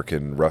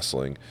 Mid-American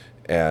Wrestling,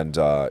 and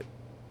I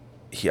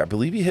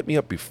believe he hit me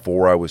up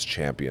before I was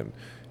champion,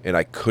 and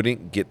I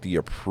couldn't get the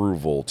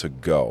approval to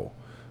go.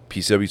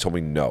 PCW told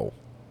me no.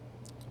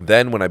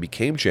 Then when I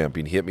became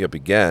champion, he hit me up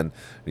again, and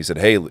he said,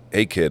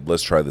 hey kid,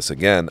 let's try this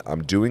again.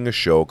 I'm doing a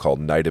show called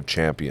Night of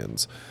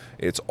Champions.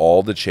 It's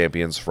all the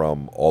champions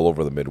from all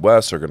over the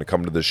Midwest are going to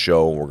come to this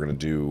show, and we're going to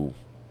do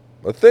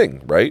a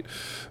thing, right?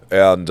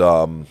 And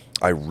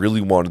I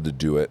really wanted to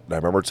do it. And I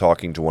remember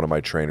talking to one of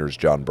my trainers,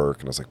 John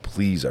Burke, and I was like,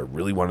 please, I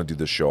really want to do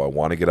this show. I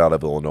want to get out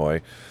of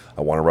Illinois.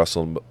 I want to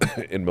wrestle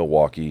in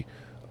Milwaukee.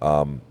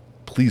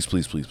 Please,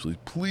 please, please, please,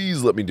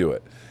 please let me do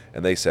it.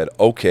 And they said,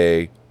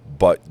 okay,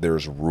 but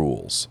there's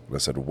rules. And I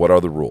said, what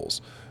are the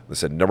rules? And they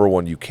said, number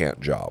one, you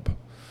can't job.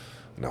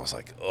 And I was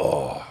like,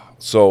 oh.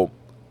 So,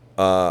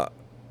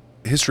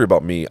 history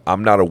about me,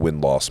 I'm not a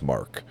win-loss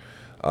mark.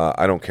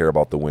 I don't care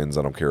about the wins.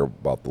 I don't care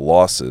about the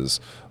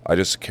losses. I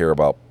just care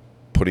about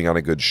putting on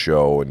a good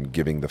show and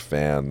giving the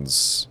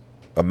fans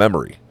a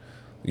memory.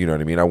 You know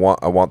what I mean? I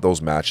want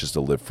those matches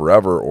to live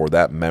forever, or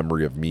that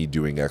memory of me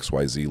doing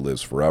XYZ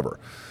lives forever.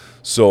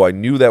 So I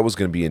knew that was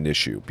going to be an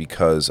issue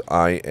because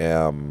I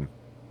am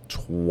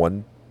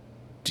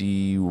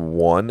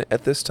 21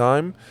 at this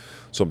time.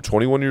 So I'm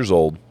 21 years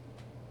old.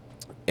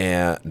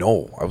 And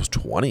no, I was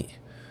 20.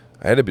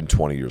 I had to have been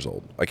 20 years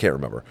old. I can't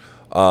remember.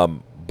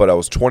 But I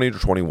was 20 to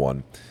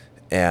 21.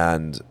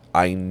 And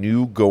I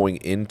knew going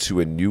into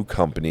a new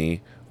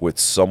company with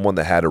someone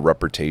that had a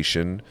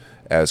reputation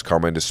as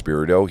Carmine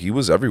DeSpirito, he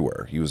was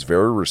everywhere. He was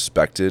very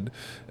respected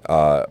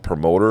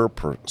promoter,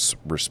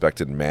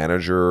 respected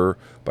manager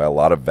by a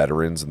lot of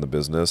veterans in the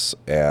business,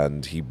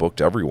 and he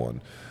booked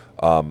everyone.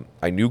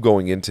 I knew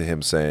going into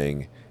him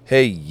saying,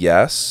 hey,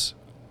 yes,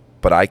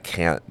 but I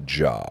can't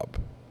job.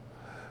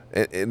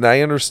 And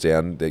I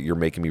understand that you're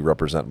making me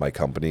represent my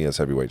company as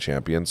heavyweight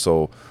champion,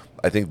 so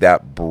I think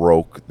that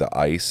broke the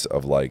ice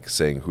of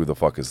saying, who the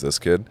fuck is this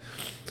kid?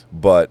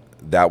 But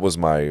that was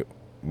my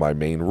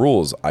main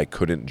rules. I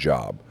couldn't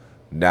job.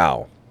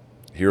 Now,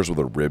 here's where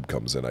the rib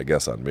comes in, I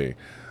guess, on me.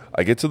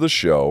 I get to the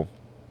show,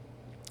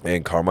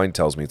 and Carmine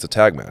tells me it's a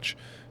tag match.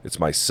 It's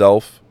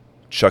myself,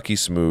 Chucky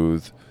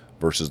Smooth,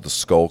 versus the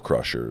Skull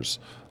Crushers,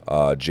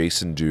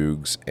 Jason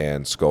Dukes,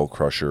 and Skull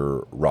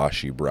Crusher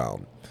Rashi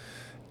Brown.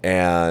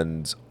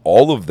 And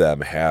all of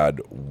them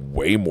had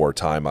way more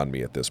time on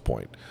me at this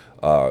point.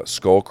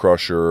 Skull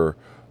Crusher,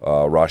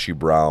 Rashi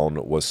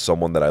Brown was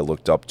someone that I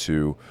looked up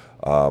to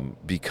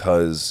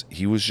because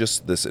he was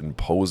just this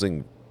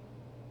imposing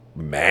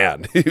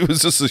man. He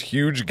was just a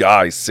huge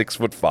guy,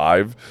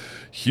 6'5",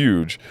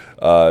 huge,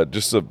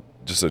 just a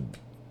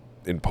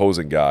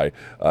imposing guy.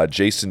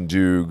 Jason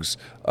Dukes,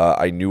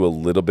 I knew a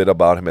little bit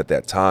about him at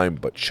that time,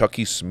 but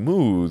Chucky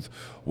Smooth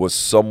was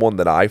someone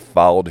that I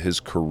followed his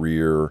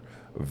career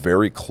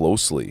very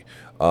closely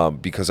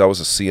because I was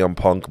a CM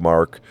Punk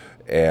mark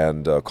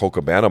and Colt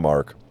Cabana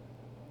mark.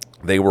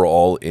 They were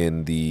all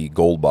in the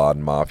Gold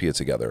Bond Mafia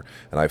together,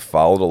 and I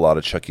followed a lot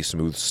of Chucky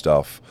Smooth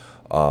stuff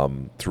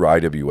through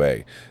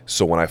IWA.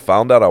 So when I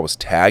found out I was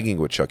tagging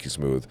with Chucky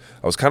Smooth,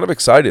 I was kind of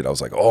excited. I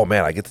was like, oh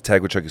man, I get to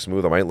tag with Chucky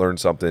Smooth. I might learn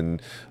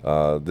something.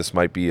 This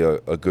might be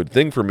a good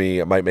thing for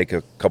me. I might make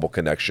a couple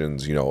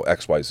connections,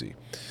 XYZ.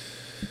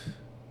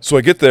 So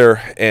I get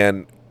there,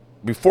 and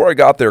before I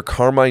got there,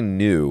 Carmine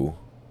knew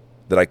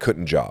that I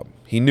couldn't job.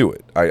 He knew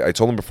it. I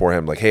told him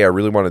beforehand, like, hey, I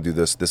really want to do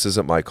this. This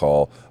isn't my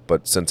call,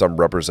 but since I'm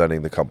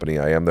representing the company,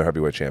 I am their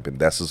heavyweight champion.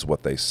 This is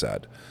what they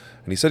said.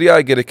 And he said, yeah,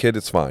 I get it, kid.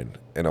 It's fine.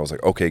 And I was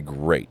like, okay,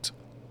 great.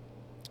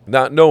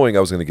 Not knowing I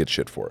was going to get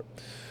shit for it.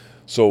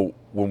 So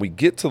when we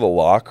get to the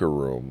locker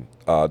room,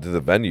 to the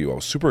venue, I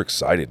was super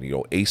excited.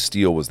 Ace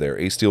Steel was there.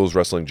 Ace Steel was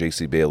wrestling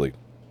JC Bailey.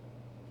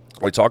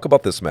 I talk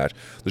about this match.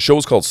 The show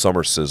is called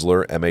Summer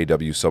Sizzler,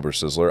 MAW Summer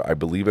Sizzler. I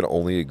believe it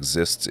only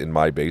exists in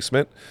my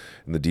basement,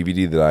 in the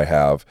DVD that I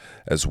have,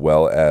 as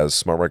well as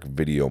Smart Mark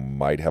Video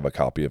might have a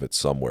copy of it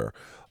somewhere.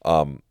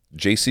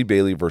 JC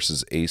Bailey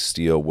versus Ace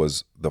Steel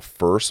was the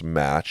first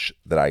match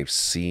that I've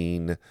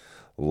seen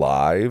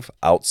live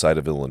outside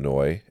of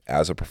Illinois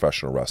as a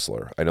professional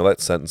wrestler. I know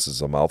that sentence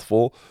is a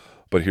mouthful,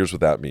 but here's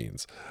what that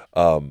means.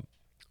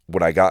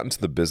 When I got into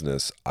the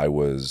business, I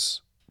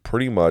was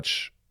pretty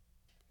much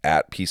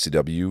at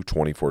PCW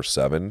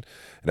 24/7, and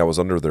I was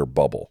under their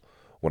bubble.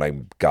 When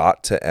I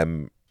got to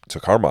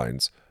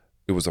Carmine's,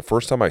 it was the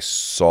first time I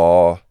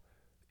saw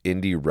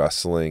indie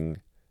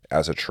wrestling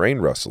as a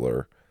trained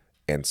wrestler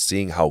and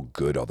seeing how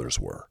good others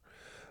were.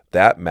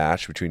 That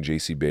match between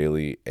JC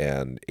Bailey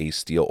and Ace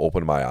Steel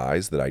opened my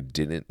eyes that I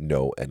didn't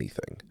know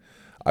anything.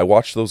 I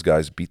watched those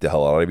guys beat the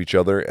hell out of each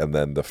other, and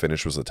then the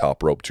finish was a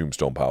top rope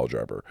tombstone pile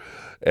driver.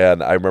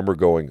 And I remember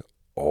going,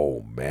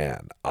 oh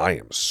man, I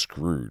am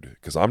screwed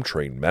because I'm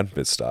trained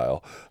Memphis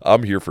style.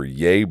 I'm here for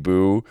yay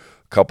boo,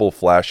 couple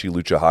flashy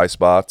lucha high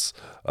spots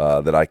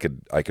that I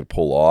could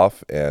pull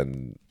off,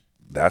 and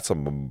that's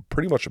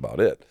pretty much about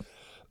it.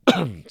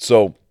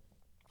 So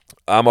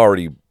I'm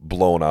already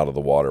blown out of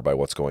the water by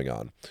what's going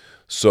on.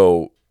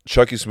 So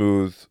Chucky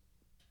Smooth,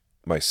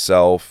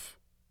 myself,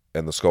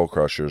 and the Skull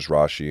Crushers,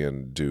 Rashi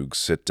and Duke,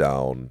 sit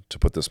down to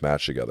put this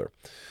match together.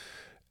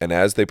 And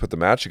as they put the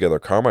match together,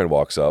 Carmine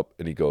walks up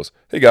and he goes,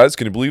 hey guys,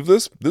 can you believe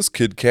this? This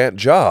kid can't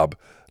job.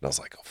 And I was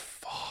like, oh,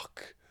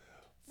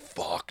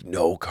 fuck,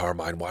 no,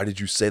 Carmine. Why did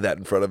you say that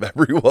in front of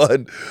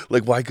everyone?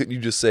 Like, why couldn't you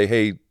just say,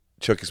 hey,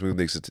 Chucky Smooth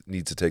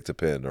needs to take the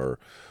pin or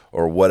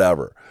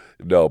whatever?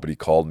 No, but he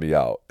called me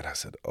out. And I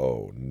said,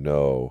 oh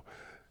no.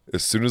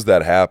 As soon as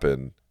that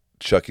happened,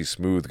 Chucky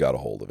Smooth got a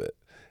hold of it.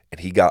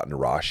 And he got in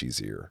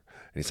Rashi's ear.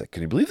 And he's like,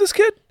 can you believe this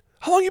kid?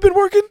 How long you been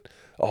working?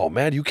 Oh,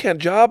 man, you can't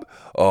job?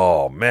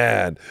 Oh,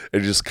 man.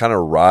 It just kind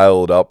of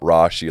riled up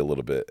Rashi a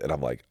little bit. And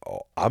I'm like,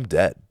 oh, I'm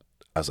dead.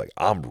 I was like,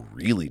 I'm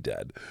really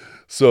dead.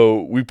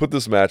 So we put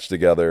this match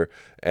together,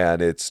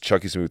 and it's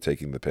Chucky Smooth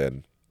taking the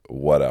pin.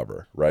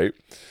 Whatever, right?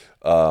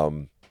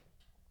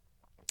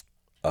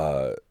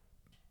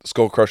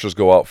 Skull Crushers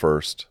go out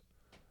first,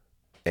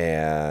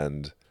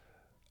 and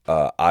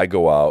I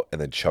go out,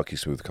 and then Chucky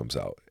Smooth comes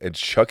out. And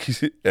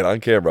on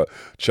camera,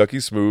 Chucky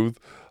Smooth,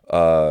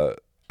 I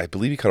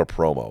believe he cut a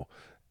promo.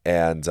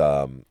 And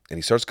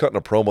he starts cutting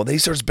a promo, and then he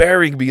starts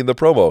burying me in the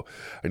promo.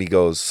 And he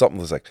goes, something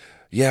was like,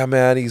 yeah,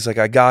 man, he's like,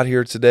 I got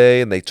here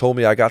today, and they told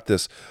me I got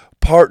this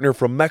partner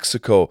from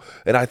Mexico.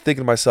 And I think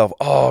to myself,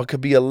 oh, it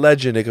could be a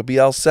legend. It could be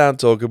El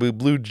Santo. It could be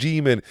Blue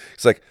Demon.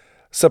 He's like,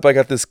 except I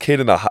got this kid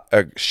in a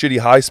shitty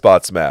High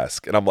Spots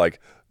mask. And I'm like,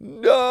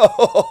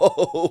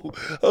 no.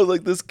 I was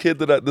like, this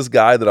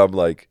guy that I'm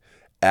like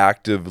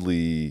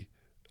actively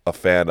a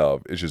fan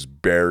of is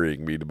just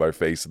burying me to my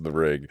face in the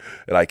ring,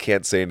 and I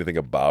can't say anything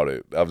about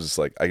it. I was just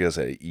like, I guess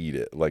I eat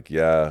it. Like,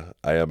 yeah,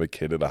 I am a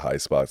kid in a High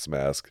Spots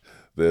mask.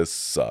 This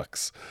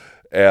sucks.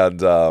 And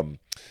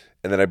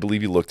then I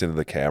believe he looked into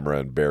the camera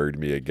and buried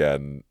me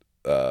again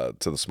to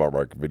the Smart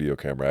Mark video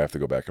camera. I have to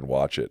go back and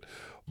watch it.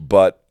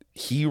 But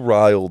he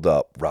riled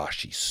up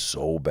Rashi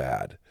so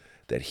bad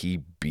that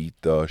he beat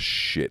the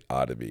shit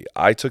out of me.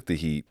 I took the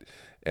heat,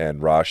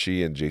 and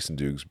Rashi and Jason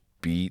Dukes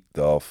beat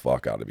the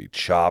fuck out of me.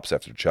 Chops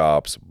after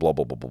chops, blah,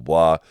 blah, blah, blah,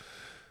 blah.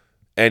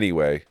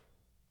 Anyway,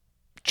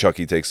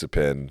 Chucky takes a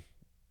pin.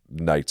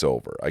 Night's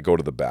over. I go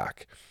to the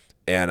back.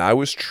 And I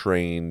was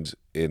trained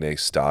in a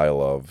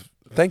style of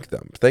thank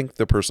them. Thank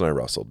the person I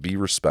wrestled. Be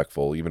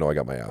respectful, even though I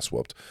got my ass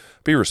whooped.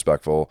 Be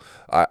respectful.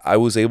 I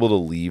was able to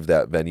leave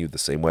that venue the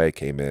same way I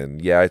came in.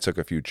 Yeah, I took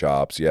a few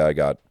chops. Yeah, I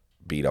got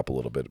beat up a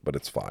little bit, but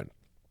it's fine.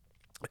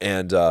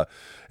 And I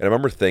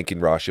remember thanking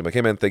Rashi. I'm like,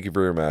 hey, man, thank you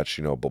for your match,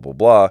 blah, blah,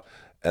 blah.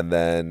 And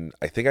then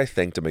I think I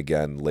thanked him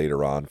again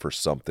later on for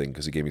something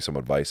because he gave me some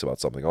advice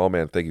about something. Oh,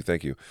 man,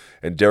 thank you.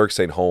 And Derek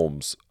St.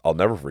 Holmes, I'll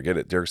never forget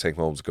it. Derek St.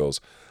 Holmes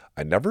goes,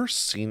 I never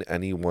seen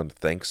anyone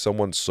thank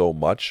someone so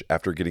much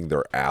after getting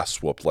their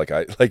ass whooped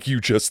like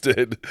you just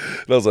did.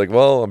 And I was like,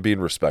 well, I'm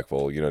being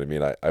respectful. You know what I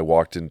mean? I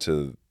walked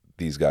into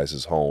these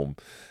guys' home,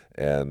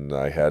 and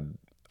I had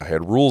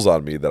rules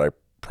on me that I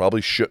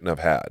probably shouldn't have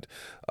had.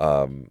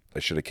 I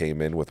should have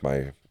came in with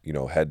my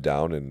head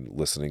down and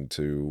listening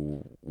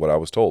to what I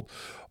was told.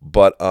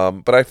 But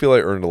I feel I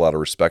earned a lot of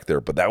respect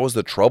there. But that was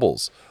the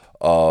troubles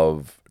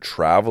of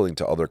traveling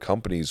to other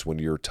companies when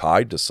you're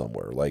tied to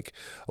somewhere. Like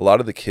a lot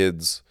of the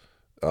kids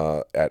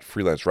at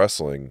freelance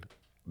wrestling,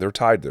 they're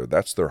tied there.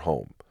 That's their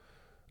home.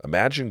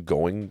 Imagine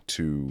going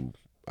to,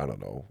 I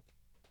don't know,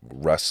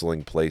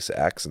 wrestling place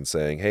X and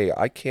saying, hey,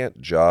 I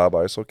can't job.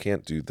 I also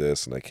can't do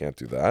this and I can't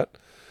do that.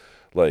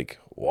 Like,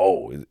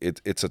 whoa,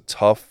 it's a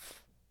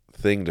tough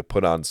thing to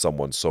put on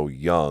someone so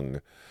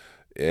young.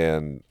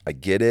 And I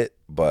get it,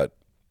 but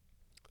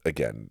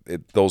again,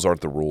 those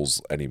aren't the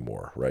rules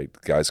anymore, right?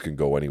 Guys can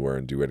go anywhere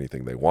and do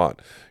anything they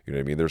want. You know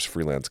what I mean? There's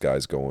freelance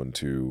guys going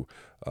to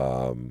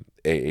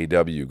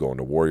AAW, going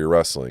to Warrior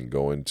Wrestling,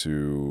 going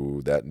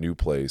to that new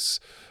place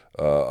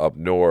up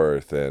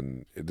north,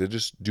 and they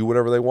just do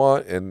whatever they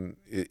want, and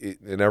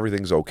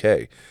everything's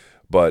okay.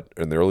 But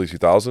in the early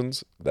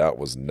 2000s, that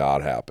was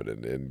not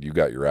happening, and you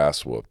got your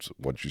ass whooped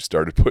once you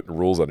started putting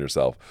rules on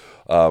yourself.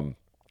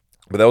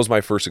 But that was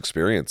my first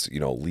experience,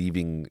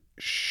 leaving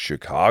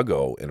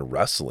Chicago and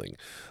wrestling.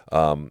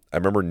 I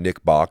remember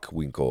Nick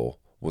Bockwinkel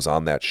was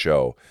on that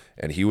show,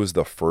 and he was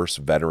the first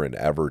veteran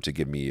ever to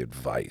give me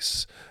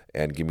advice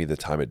and give me the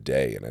time of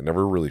day, and I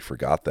never really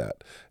forgot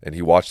that. And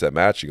he watched that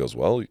match. He goes,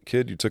 well,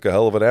 kid, you took a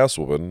hell of an ass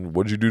whooping.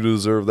 What'd you do to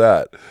deserve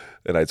that?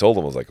 And I told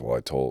him, I was like, well,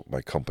 I told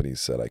my company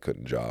said I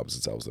couldn't job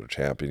since I was their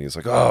champion. He's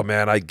like, oh,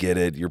 man, I get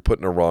it. You're put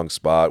in a wrong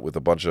spot with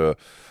a bunch of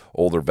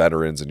older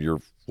veterans, and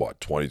you're,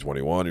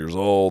 21 years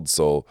old,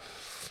 so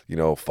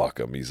fuck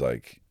him. He's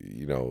like,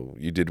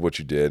 you did what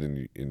you did,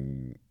 and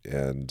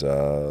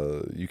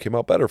you came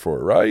out better for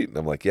it, right? And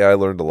I'm like, yeah, I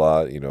learned a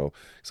lot. He's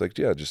like,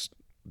 yeah, just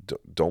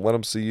don't let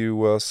him see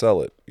you sell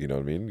it. You know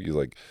what I mean? He's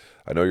like,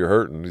 I know you're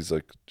hurting. He's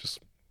like, just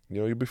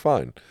you'll be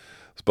fine.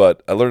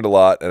 But I learned a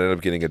lot. I ended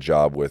up getting a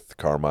job with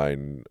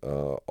Carmine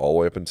all the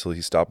way up until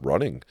he stopped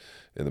running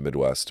in the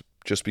Midwest,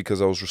 just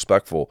because I was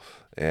respectful,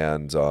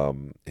 and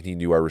he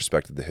knew I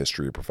respected the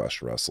history of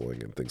professional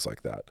wrestling and things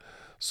like that.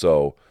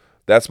 So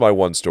that's my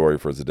one story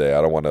for today.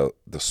 I don't want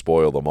to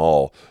spoil them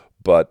all,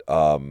 but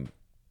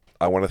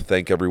I want to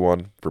thank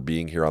everyone for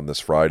being here on this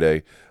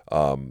Friday.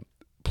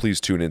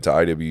 Please tune into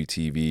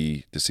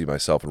IWTV to see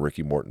myself and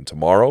Ricky Morton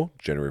tomorrow,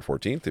 January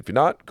 14th. If you're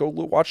not, go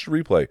watch the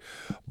replay.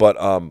 But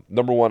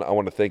number one, I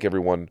want to thank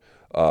everyone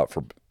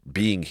for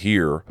being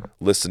here,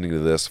 listening to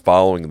this,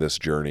 following this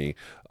journey.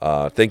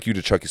 Thank you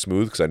to Chucky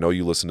Smooth, because I know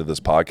you listen to this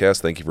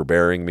podcast. Thank you for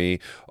bearing me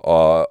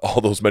all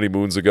those many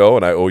moons ago,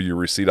 and I owe you a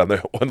receipt on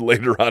that one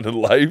later on in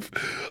life.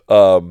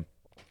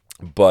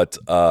 But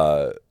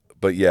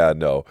yeah,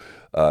 no.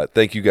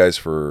 Thank you guys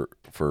for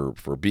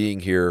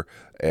being here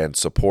and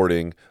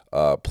supporting.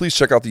 Please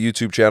check out the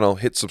YouTube channel.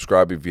 Hit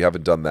subscribe if you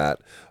haven't done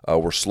that.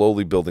 We're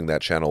slowly building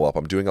that channel up.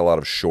 I'm doing a lot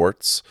of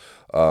shorts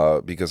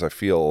because I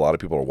feel a lot of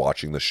people are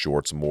watching the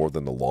shorts more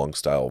than the long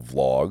style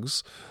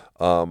vlogs.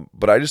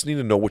 But I just need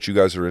to know what you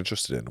guys are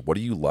interested in. What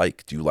do you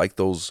like? Do you like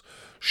those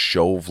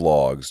show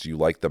vlogs? Do you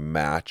like the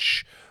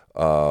match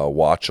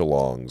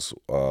watch-alongs,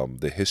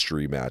 the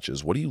history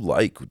matches? What do you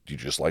like? Do you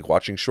just like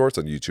watching shorts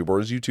on YouTube, or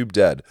is YouTube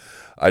dead?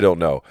 I don't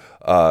know.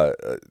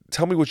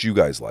 Tell me what you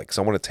guys like, because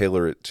I want to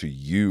tailor it to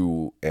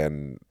you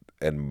and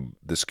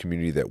this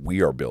community that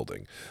we are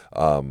building,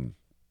 and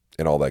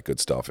all that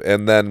good stuff.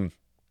 And then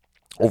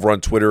over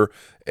on Twitter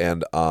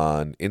and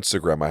on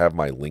Instagram, I have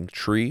my link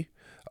tree.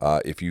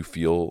 If you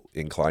feel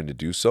inclined to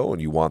do so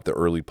and you want the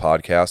early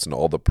podcast and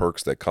all the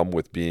perks that come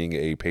with being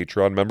a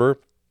Patreon member,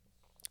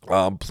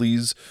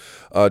 please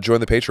join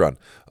the Patreon.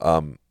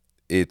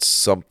 It's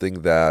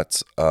something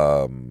that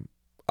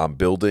I'm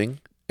building,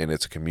 and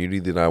it's a community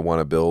that I want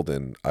to build,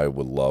 and I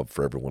would love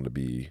for everyone to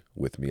be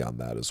with me on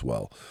that as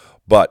well.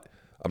 But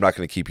I'm not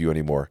going to keep you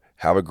anymore.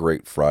 Have a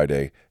great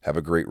Friday. Have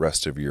a great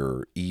rest of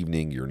your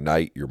evening, your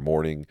night, your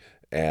morning,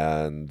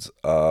 and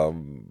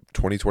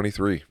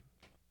 2023.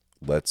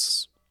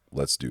 Let's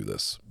do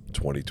this.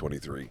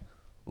 2023.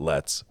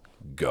 Let's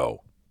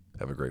go.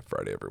 Have a great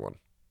Friday, everyone.